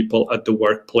BIPOC people at the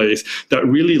workplace, that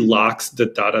really lacks the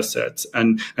data sets,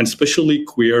 and especially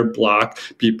queer Black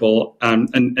people,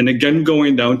 and again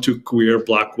going down to queer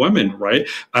Black women, right?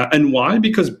 And why?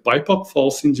 Because BIPOC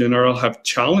folks in general have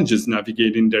challenges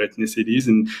navigating their ethnicities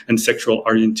and sexual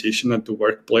orientation at the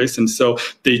workplace, and so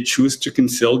they choose to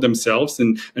conceal themselves.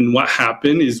 And what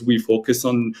happened is we focus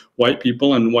on white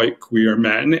people and white queer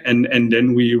men, and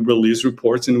then we release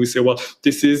reports and we say, well,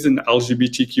 this is an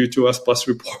LGBTQ2S+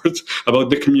 report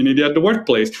about the community at the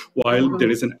workplace, while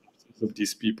there is an of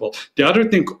these people. The other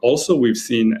thing also we've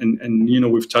seen,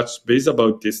 and we've touched base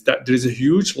about this, that there is a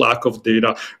huge lack of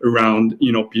data around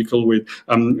people with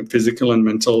physical and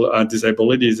mental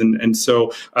disabilities, and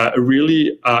so it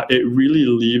really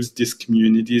leaves these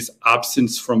communities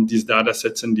absence from these data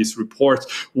sets and these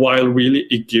reports, while really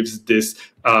it gives this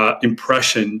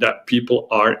impression that people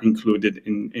are included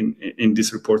in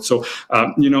this report. So,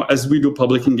 as we do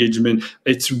public engagement,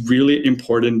 it's really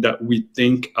important that we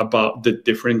think about the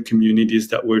different communities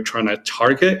that we're trying to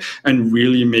target and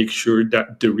really make sure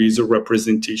that there is a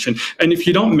representation. And if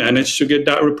you don't manage to get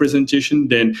that representation,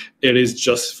 then it is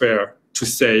just fair to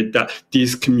say that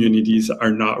these communities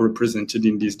are not represented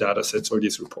in these data sets or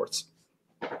these reports.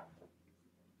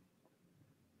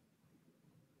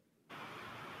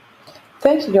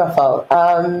 Thank you,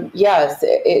 Naoufel. Yes,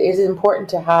 it is important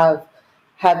to have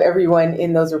everyone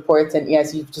in those reports. And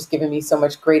yes, you've just given me so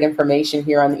much great information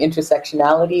here on the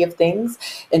intersectionality of things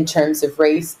in terms of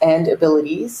race and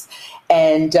abilities.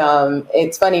 And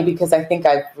it's funny because I think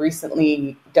I've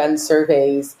recently done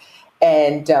surveys,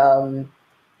 and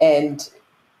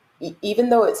even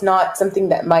though it's not something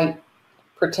that might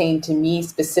pertain to me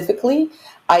specifically,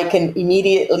 I can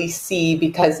immediately see,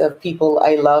 because of people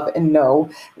I love and know,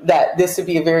 that this would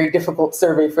be a very difficult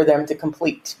survey for them to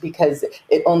complete because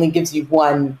it only gives you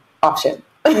one option.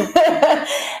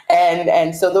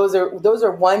 and so those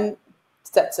are one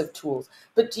sets of tools.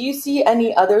 But do you see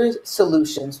any other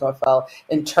solutions, Naoufel,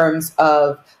 in terms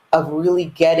of really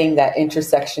getting that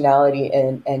intersectionality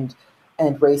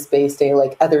and race-based data,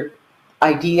 like other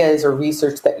ideas or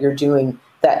research that you're doing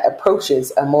that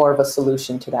approaches a more of a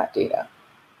solution to that data?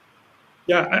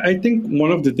 Yeah, I think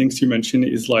one of the things you mentioned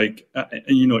is like,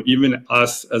 even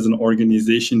us as an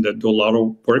organization that do a lot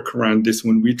of work around this,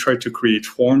 when we try to create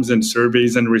forms and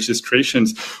surveys and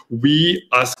registrations, we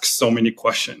ask so many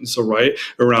questions, right,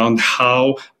 around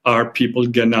how are people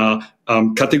gonna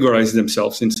categorize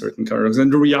themselves in certain categories.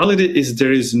 And the reality is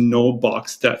there is no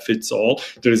box that fits all.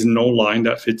 There is no line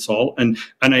that fits all. And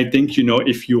I think,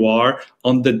 if you are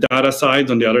on the data side,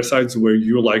 on the other sides where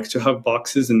you like to have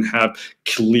boxes and have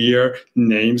clear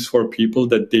names for people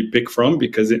that they pick from,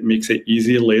 because it makes it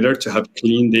easy later to have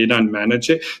clean data and manage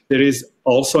it, there is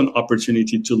also an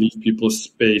opportunity to leave people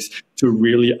space to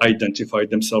really identify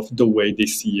themselves the way they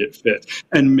see it fit.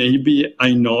 And maybe,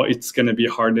 I know it's going to be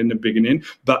hard in the beginning,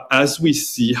 but as we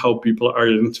see how people are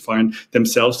identifying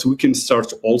themselves, we can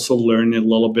start also learning a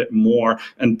little bit more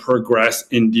and progress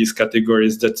in these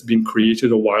categories that's been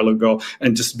created a while ago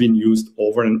and just been used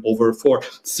over and over for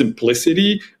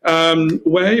simplicity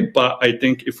way. But I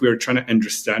think if we're trying to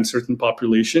understand certain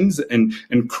populations and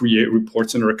create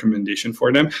reports and recommendation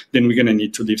for them, then we're going to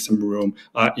need to leave some room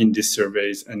in these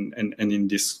surveys and in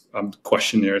these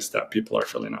questionnaires that people are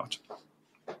filling out.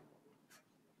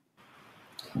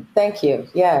 Thank you.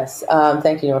 Yes.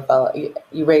 Thank you, Naoufel.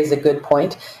 You raised a good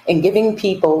point in giving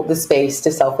people the space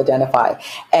to self-identify.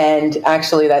 And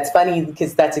actually, that's funny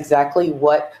because that's exactly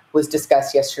what was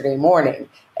discussed yesterday morning,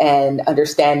 and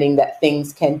understanding that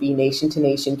things can be nation to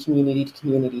nation, community to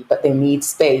community, but they need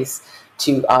space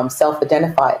to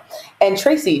self-identify. And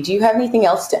Tracey, do you have anything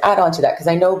else to add on to that? Because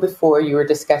I know before you were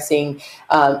discussing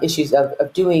issues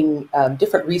of doing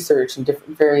different research in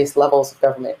different various levels of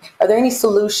government. Are there any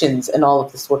solutions in all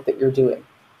of this work that you're doing?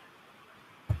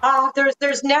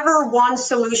 There's never one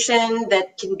solution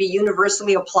that can be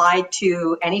universally applied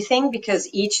to anything, because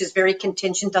each is very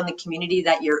contingent on the community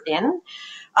that you're in.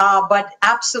 But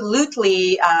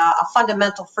absolutely, a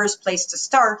fundamental first place to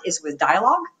start is with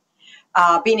dialogue.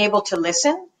 Being able to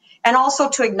listen, and also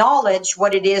to acknowledge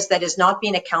what it is that is not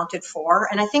being accounted for.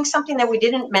 And I think something that we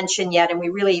didn't mention yet, and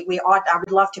I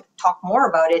would love to talk more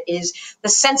about it, is the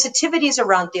sensitivities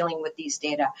around dealing with these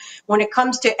data. When it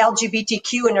comes to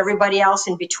LGBTQ and everybody else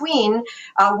in between,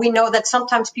 we know that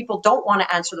sometimes people don't want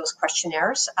to answer those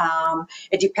questionnaires.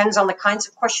 It depends on the kinds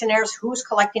of questionnaires, who's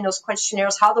collecting those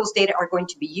questionnaires, how those data are going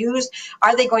to be used.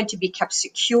 Are they going to be kept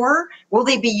secure? Will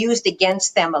they be used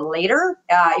against them later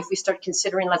if we start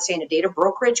considering, let's say, in a data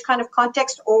brokerage kind of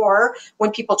context, or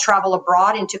when people travel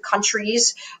abroad into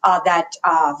countries that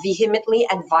vehemently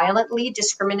and violently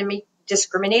discriminate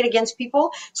against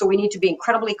people. So we need to be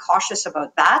incredibly cautious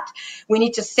about that. We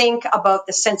need to think about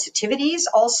the sensitivities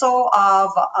also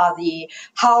of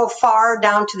how far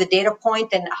down to the data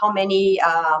point and how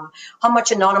much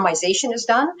anonymization is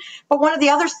done. But one of the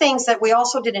other things that we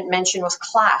also didn't mention was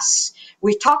class.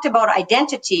 We talked about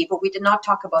identity, but we did not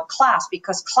talk about class,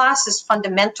 because class is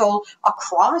fundamental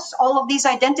across all of these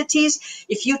identities.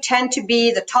 If you tend to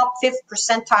be the top 5th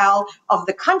percentile of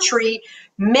the country,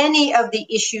 many of the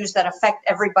issues that affect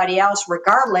everybody else,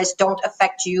 regardless, don't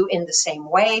affect you in the same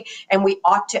way. And we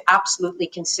ought to absolutely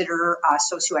consider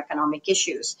socioeconomic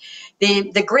issues.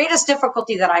 The greatest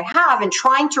difficulty that I have in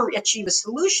trying to achieve a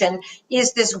solution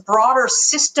is this broader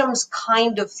systems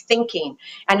kind of thinking.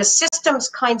 And a systems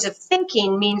kinds of thinking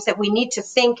thinking means that we need to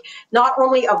think not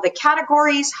only of the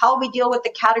categories, how we deal with the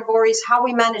categories, how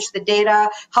we manage the data,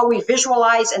 how we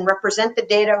visualize and represent the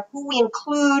data, who we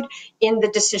include in the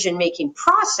decision-making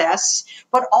process,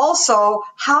 but also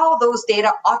how those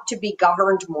data ought to be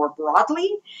governed more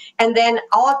broadly. And then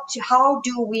how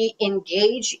do we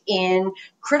engage in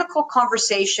critical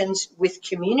conversations with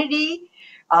community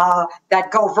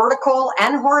that go vertical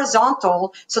and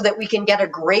horizontal so that we can get a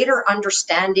greater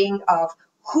understanding of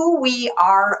who we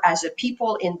are as a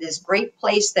people in this great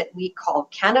place that we call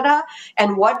Canada,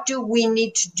 and what do we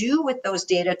need to do with those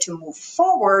data to move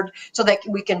forward so that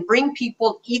we can bring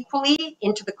people equally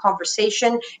into the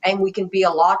conversation and we can be a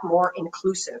lot more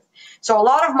inclusive. So a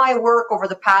lot of my work over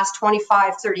the past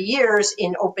 25, 30 years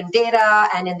in open data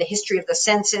and in the history of the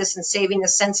census and saving the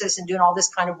census and doing all this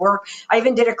kind of work. I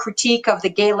even did a critique of the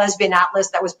Gay Lesbian Atlas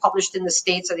that was published in the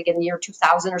States, I think in the year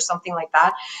 2000 or something like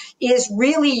that, is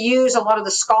really use a lot of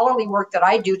the scholarly work that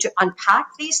I do to unpack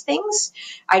these things.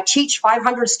 I teach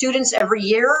 500 students every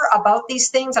year about these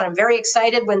things, and I'm very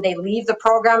excited when they leave the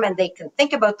program and they can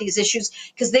think about these issues,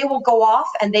 because they will go off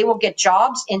and they will get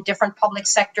jobs in different public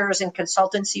sectors and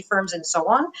consultancy firms and so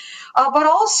on, but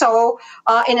also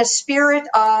in a spirit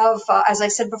of, as I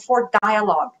said before,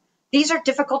 dialogue. These are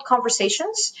difficult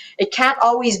conversations. It can't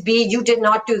always be, you did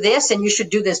not do this and you should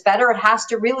do this better. It has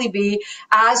to really be,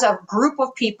 as a group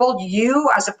of people, you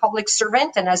as a public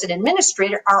servant and as an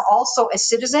administrator are also a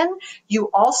citizen. You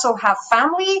also have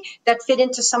family that fit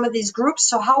into some of these groups.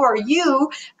 So how are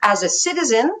you as a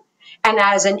citizen and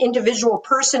as an individual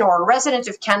person or a resident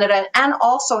of Canada, and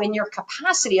also in your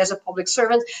capacity as a public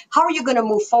servant, how are you going to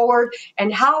move forward?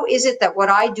 And how is it that what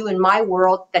I do in my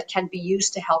world that can be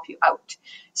used to help you out?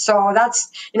 So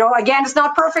that's, again, it's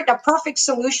not a perfect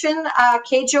solution,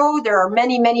 Kejo. There are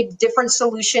many, many different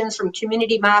solutions, from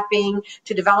community mapping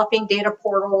to developing data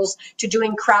portals to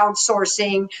doing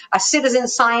crowdsourcing. Citizen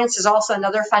science is also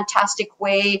another fantastic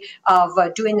way of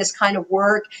doing this kind of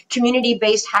work.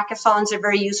 Community-based hackathons are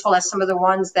very useful, as some of the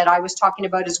ones that I was talking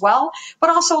about as well, but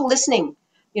also listening.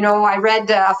 I read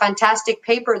a fantastic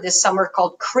paper this summer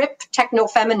called Crip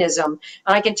Technofeminism, and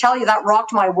I can tell you that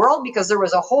rocked my world, because there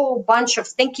was a whole bunch of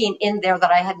thinking in there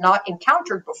that I had not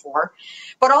encountered before.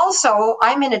 But also,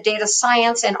 I'm in a data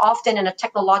science and often in a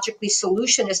technologically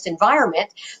solutionist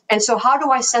environment, and so how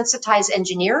do I sensitize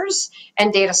engineers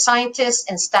and data scientists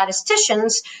and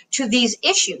statisticians to these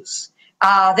issues?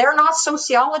 They're not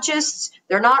sociologists.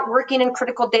 They're not working in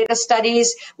critical data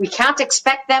studies. We can't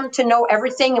expect them to know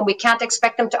everything, and we can't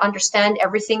expect them to understand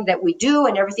everything that we do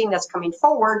and everything that's coming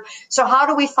forward. So how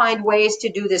do we find ways to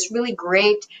do this really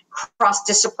great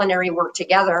cross-disciplinary work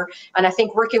together? And I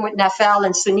think working with Naoufel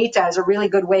and Sunita is a really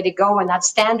good way to go, and that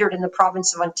standard in the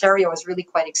province of Ontario is really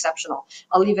quite exceptional.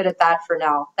 I'll leave it at that for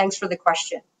now. Thanks for the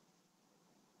question.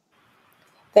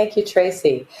 Thank you,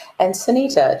 Tracey. And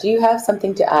Sunita, do you have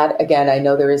something to add? Again, I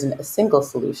know there isn't a single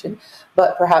solution,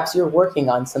 but perhaps you're working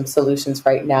on some solutions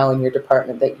right now in your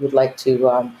department that you'd like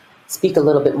to speak a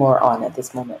little bit more on at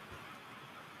this moment.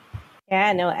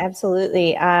 Yeah, no,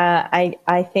 absolutely.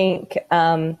 I think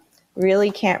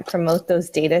really can't promote those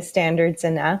data standards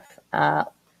enough.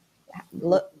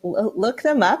 Look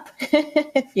them up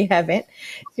if you haven't,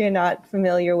 if you're not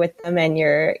familiar with them and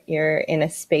you're in a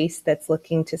space that's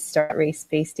looking to start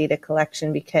race-based data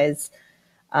collection, because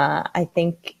I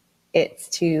think it's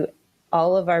to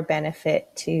all of our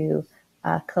benefit to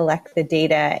collect the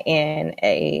data in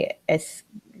as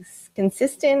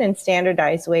consistent and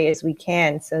standardized way as we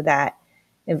can, so that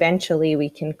eventually we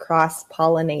can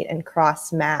cross-pollinate and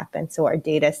cross-map, and so our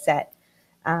data set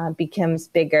becomes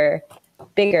bigger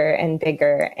and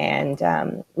bigger,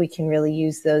 and we can really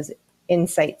use those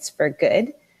insights for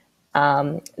good.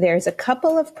 There's a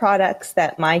couple of products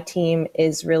that my team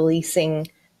is releasing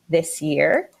this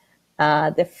year.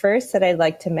 The first that I'd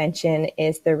like to mention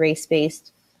is the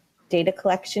Race-Based Data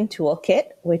Collection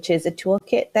Toolkit, which is a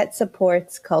toolkit that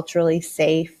supports culturally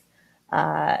safe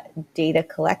data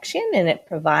collection, and it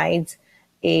provides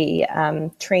a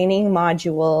training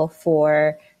module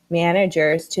for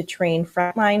managers to train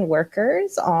frontline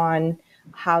workers on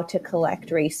how to collect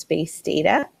race-based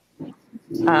data.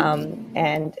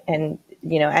 And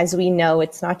as we know,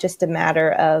 it's not just a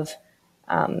matter of,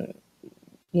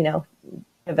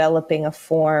 developing a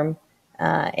form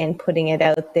and putting it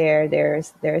out there.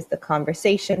 There's the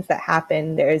conversations that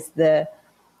happen. There's the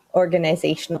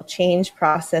organizational change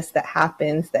process that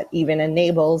happens that even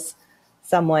enables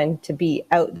someone to be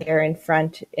out there in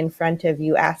front of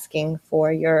you asking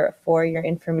for your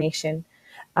information.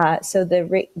 So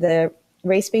the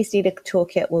Race-Based Data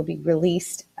Toolkit will be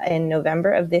released in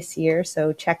November of this year.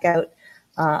 So check out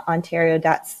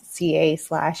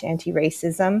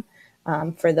ontario.ca/anti-racism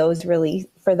for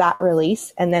that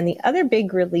release. And then the other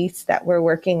big release that we're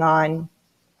working on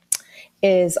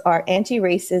is our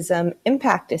anti-racism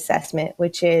impact assessment,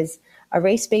 which is a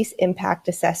race-based impact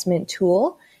assessment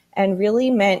tool and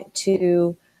really meant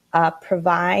to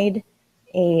provide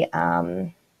a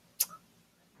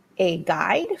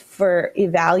guide for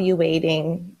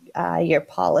evaluating your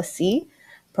policy,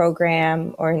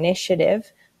 program, or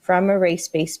initiative from a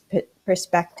race-based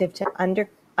perspective to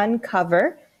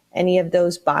uncover any of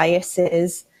those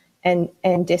biases and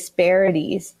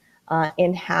disparities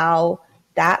in how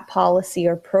that policy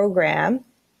or program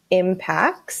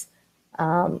impacts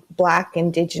Black,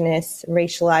 Indigenous,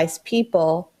 racialized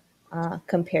people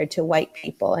compared to white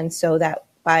people. And so that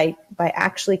by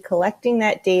actually collecting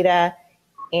that data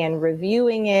and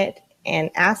reviewing it and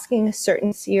asking a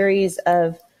certain series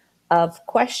of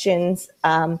questions,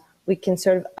 we can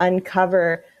sort of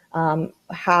uncover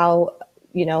how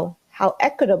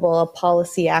equitable a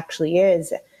policy actually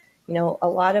is. A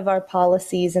lot of our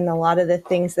policies and a lot of the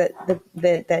things that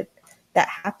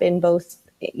happen both,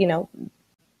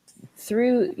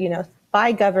 through,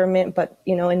 by government, but,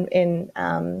 in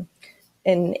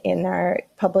our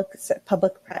public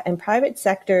and private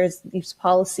sectors, these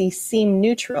policies seem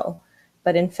neutral,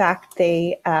 but in fact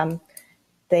they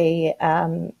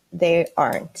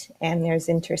aren't. And there's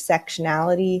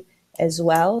intersectionality as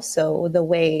well. So the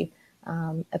way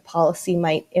a policy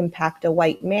might impact a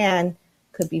white man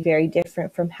could be very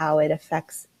different from how it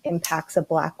impacts a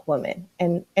Black woman.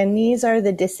 And these are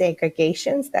the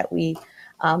disaggregations that we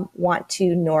want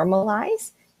to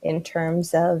normalize in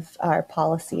terms of our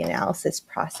policy analysis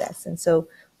process. And so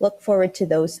look forward to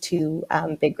those two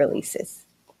big releases.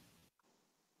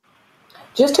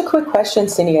 Just a quick question,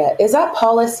 Sunita. Is that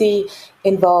policy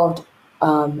involved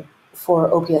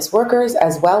for OPS workers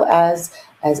as well as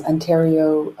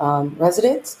Ontario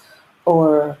residents,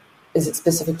 or is it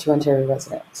specific to Ontario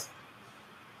residents?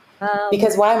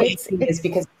 Because why I'm asking is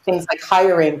because things like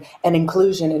hiring and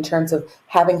inclusion in terms of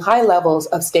having high levels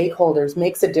of stakeholders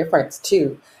makes a difference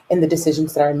too in the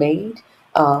decisions that are made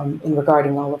in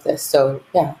regarding all of this. So,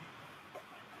 yeah.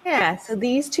 Yeah, so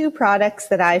these two products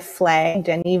that I've flagged,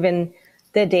 and even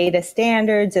the data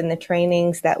standards and the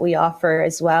trainings that we offer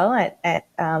as well at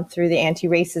through the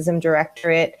Anti-Racism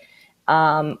Directorate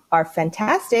are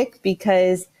fantastic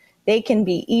because they can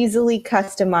be easily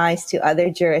customized to other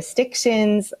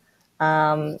jurisdictions,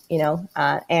 and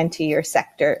to your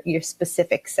sector, your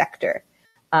specific sector.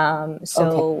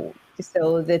 So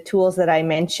the tools that I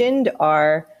mentioned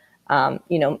are,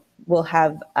 will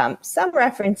have some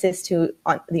references to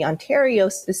the Ontario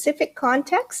specific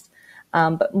context,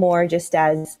 but more just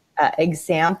as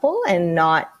example and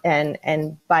not,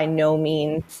 and by no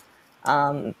means,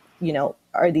 are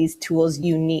these tools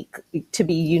unique to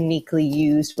be uniquely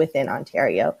used within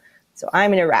Ontario. So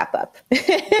I'm going to wrap up.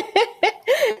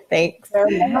 Thanks.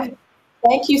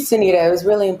 Thank you, Sunita. It was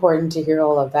really important to hear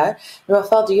all of that.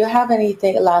 Naoufel, do you have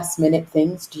anything, last minute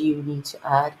things do you need to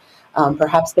add?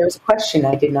 Perhaps there's a question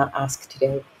I did not ask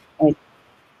today.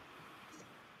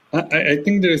 I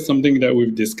think there is something that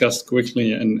we've discussed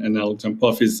quickly, and I'll jump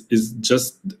off, is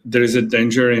just there is a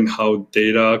danger in how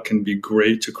data can be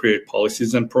great to create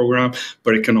policies and programs,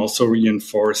 but it can also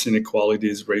reinforce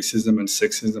inequalities, racism and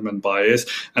sexism and bias.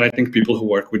 And I think people who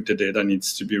work with the data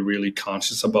needs to be really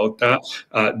conscious about that.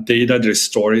 Data, there's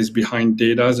stories behind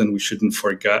data, and we shouldn't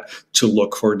forget to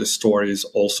look for the stories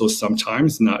also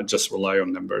sometimes, not just rely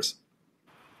on numbers.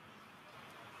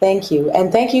 Thank you.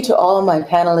 And thank you to all of my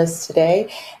panelists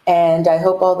today. And I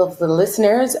hope all of the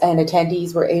listeners and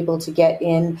attendees were able to get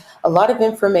in a lot of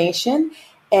information.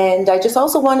 And I just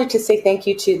also wanted to say thank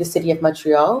you to the City of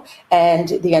Montreal and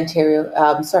the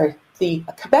the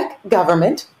Quebec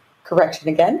government, correction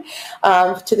again,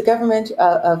 to the government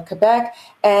of Quebec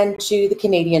and to the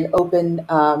Canadian Open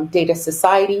Data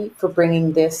Society for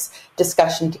bringing this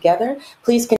discussion together.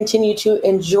 Please continue to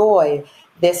enjoy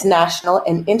this national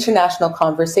and international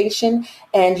conversation,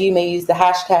 and you may use the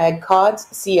hashtag CODS,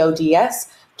 CODS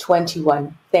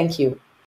 21. Thank you.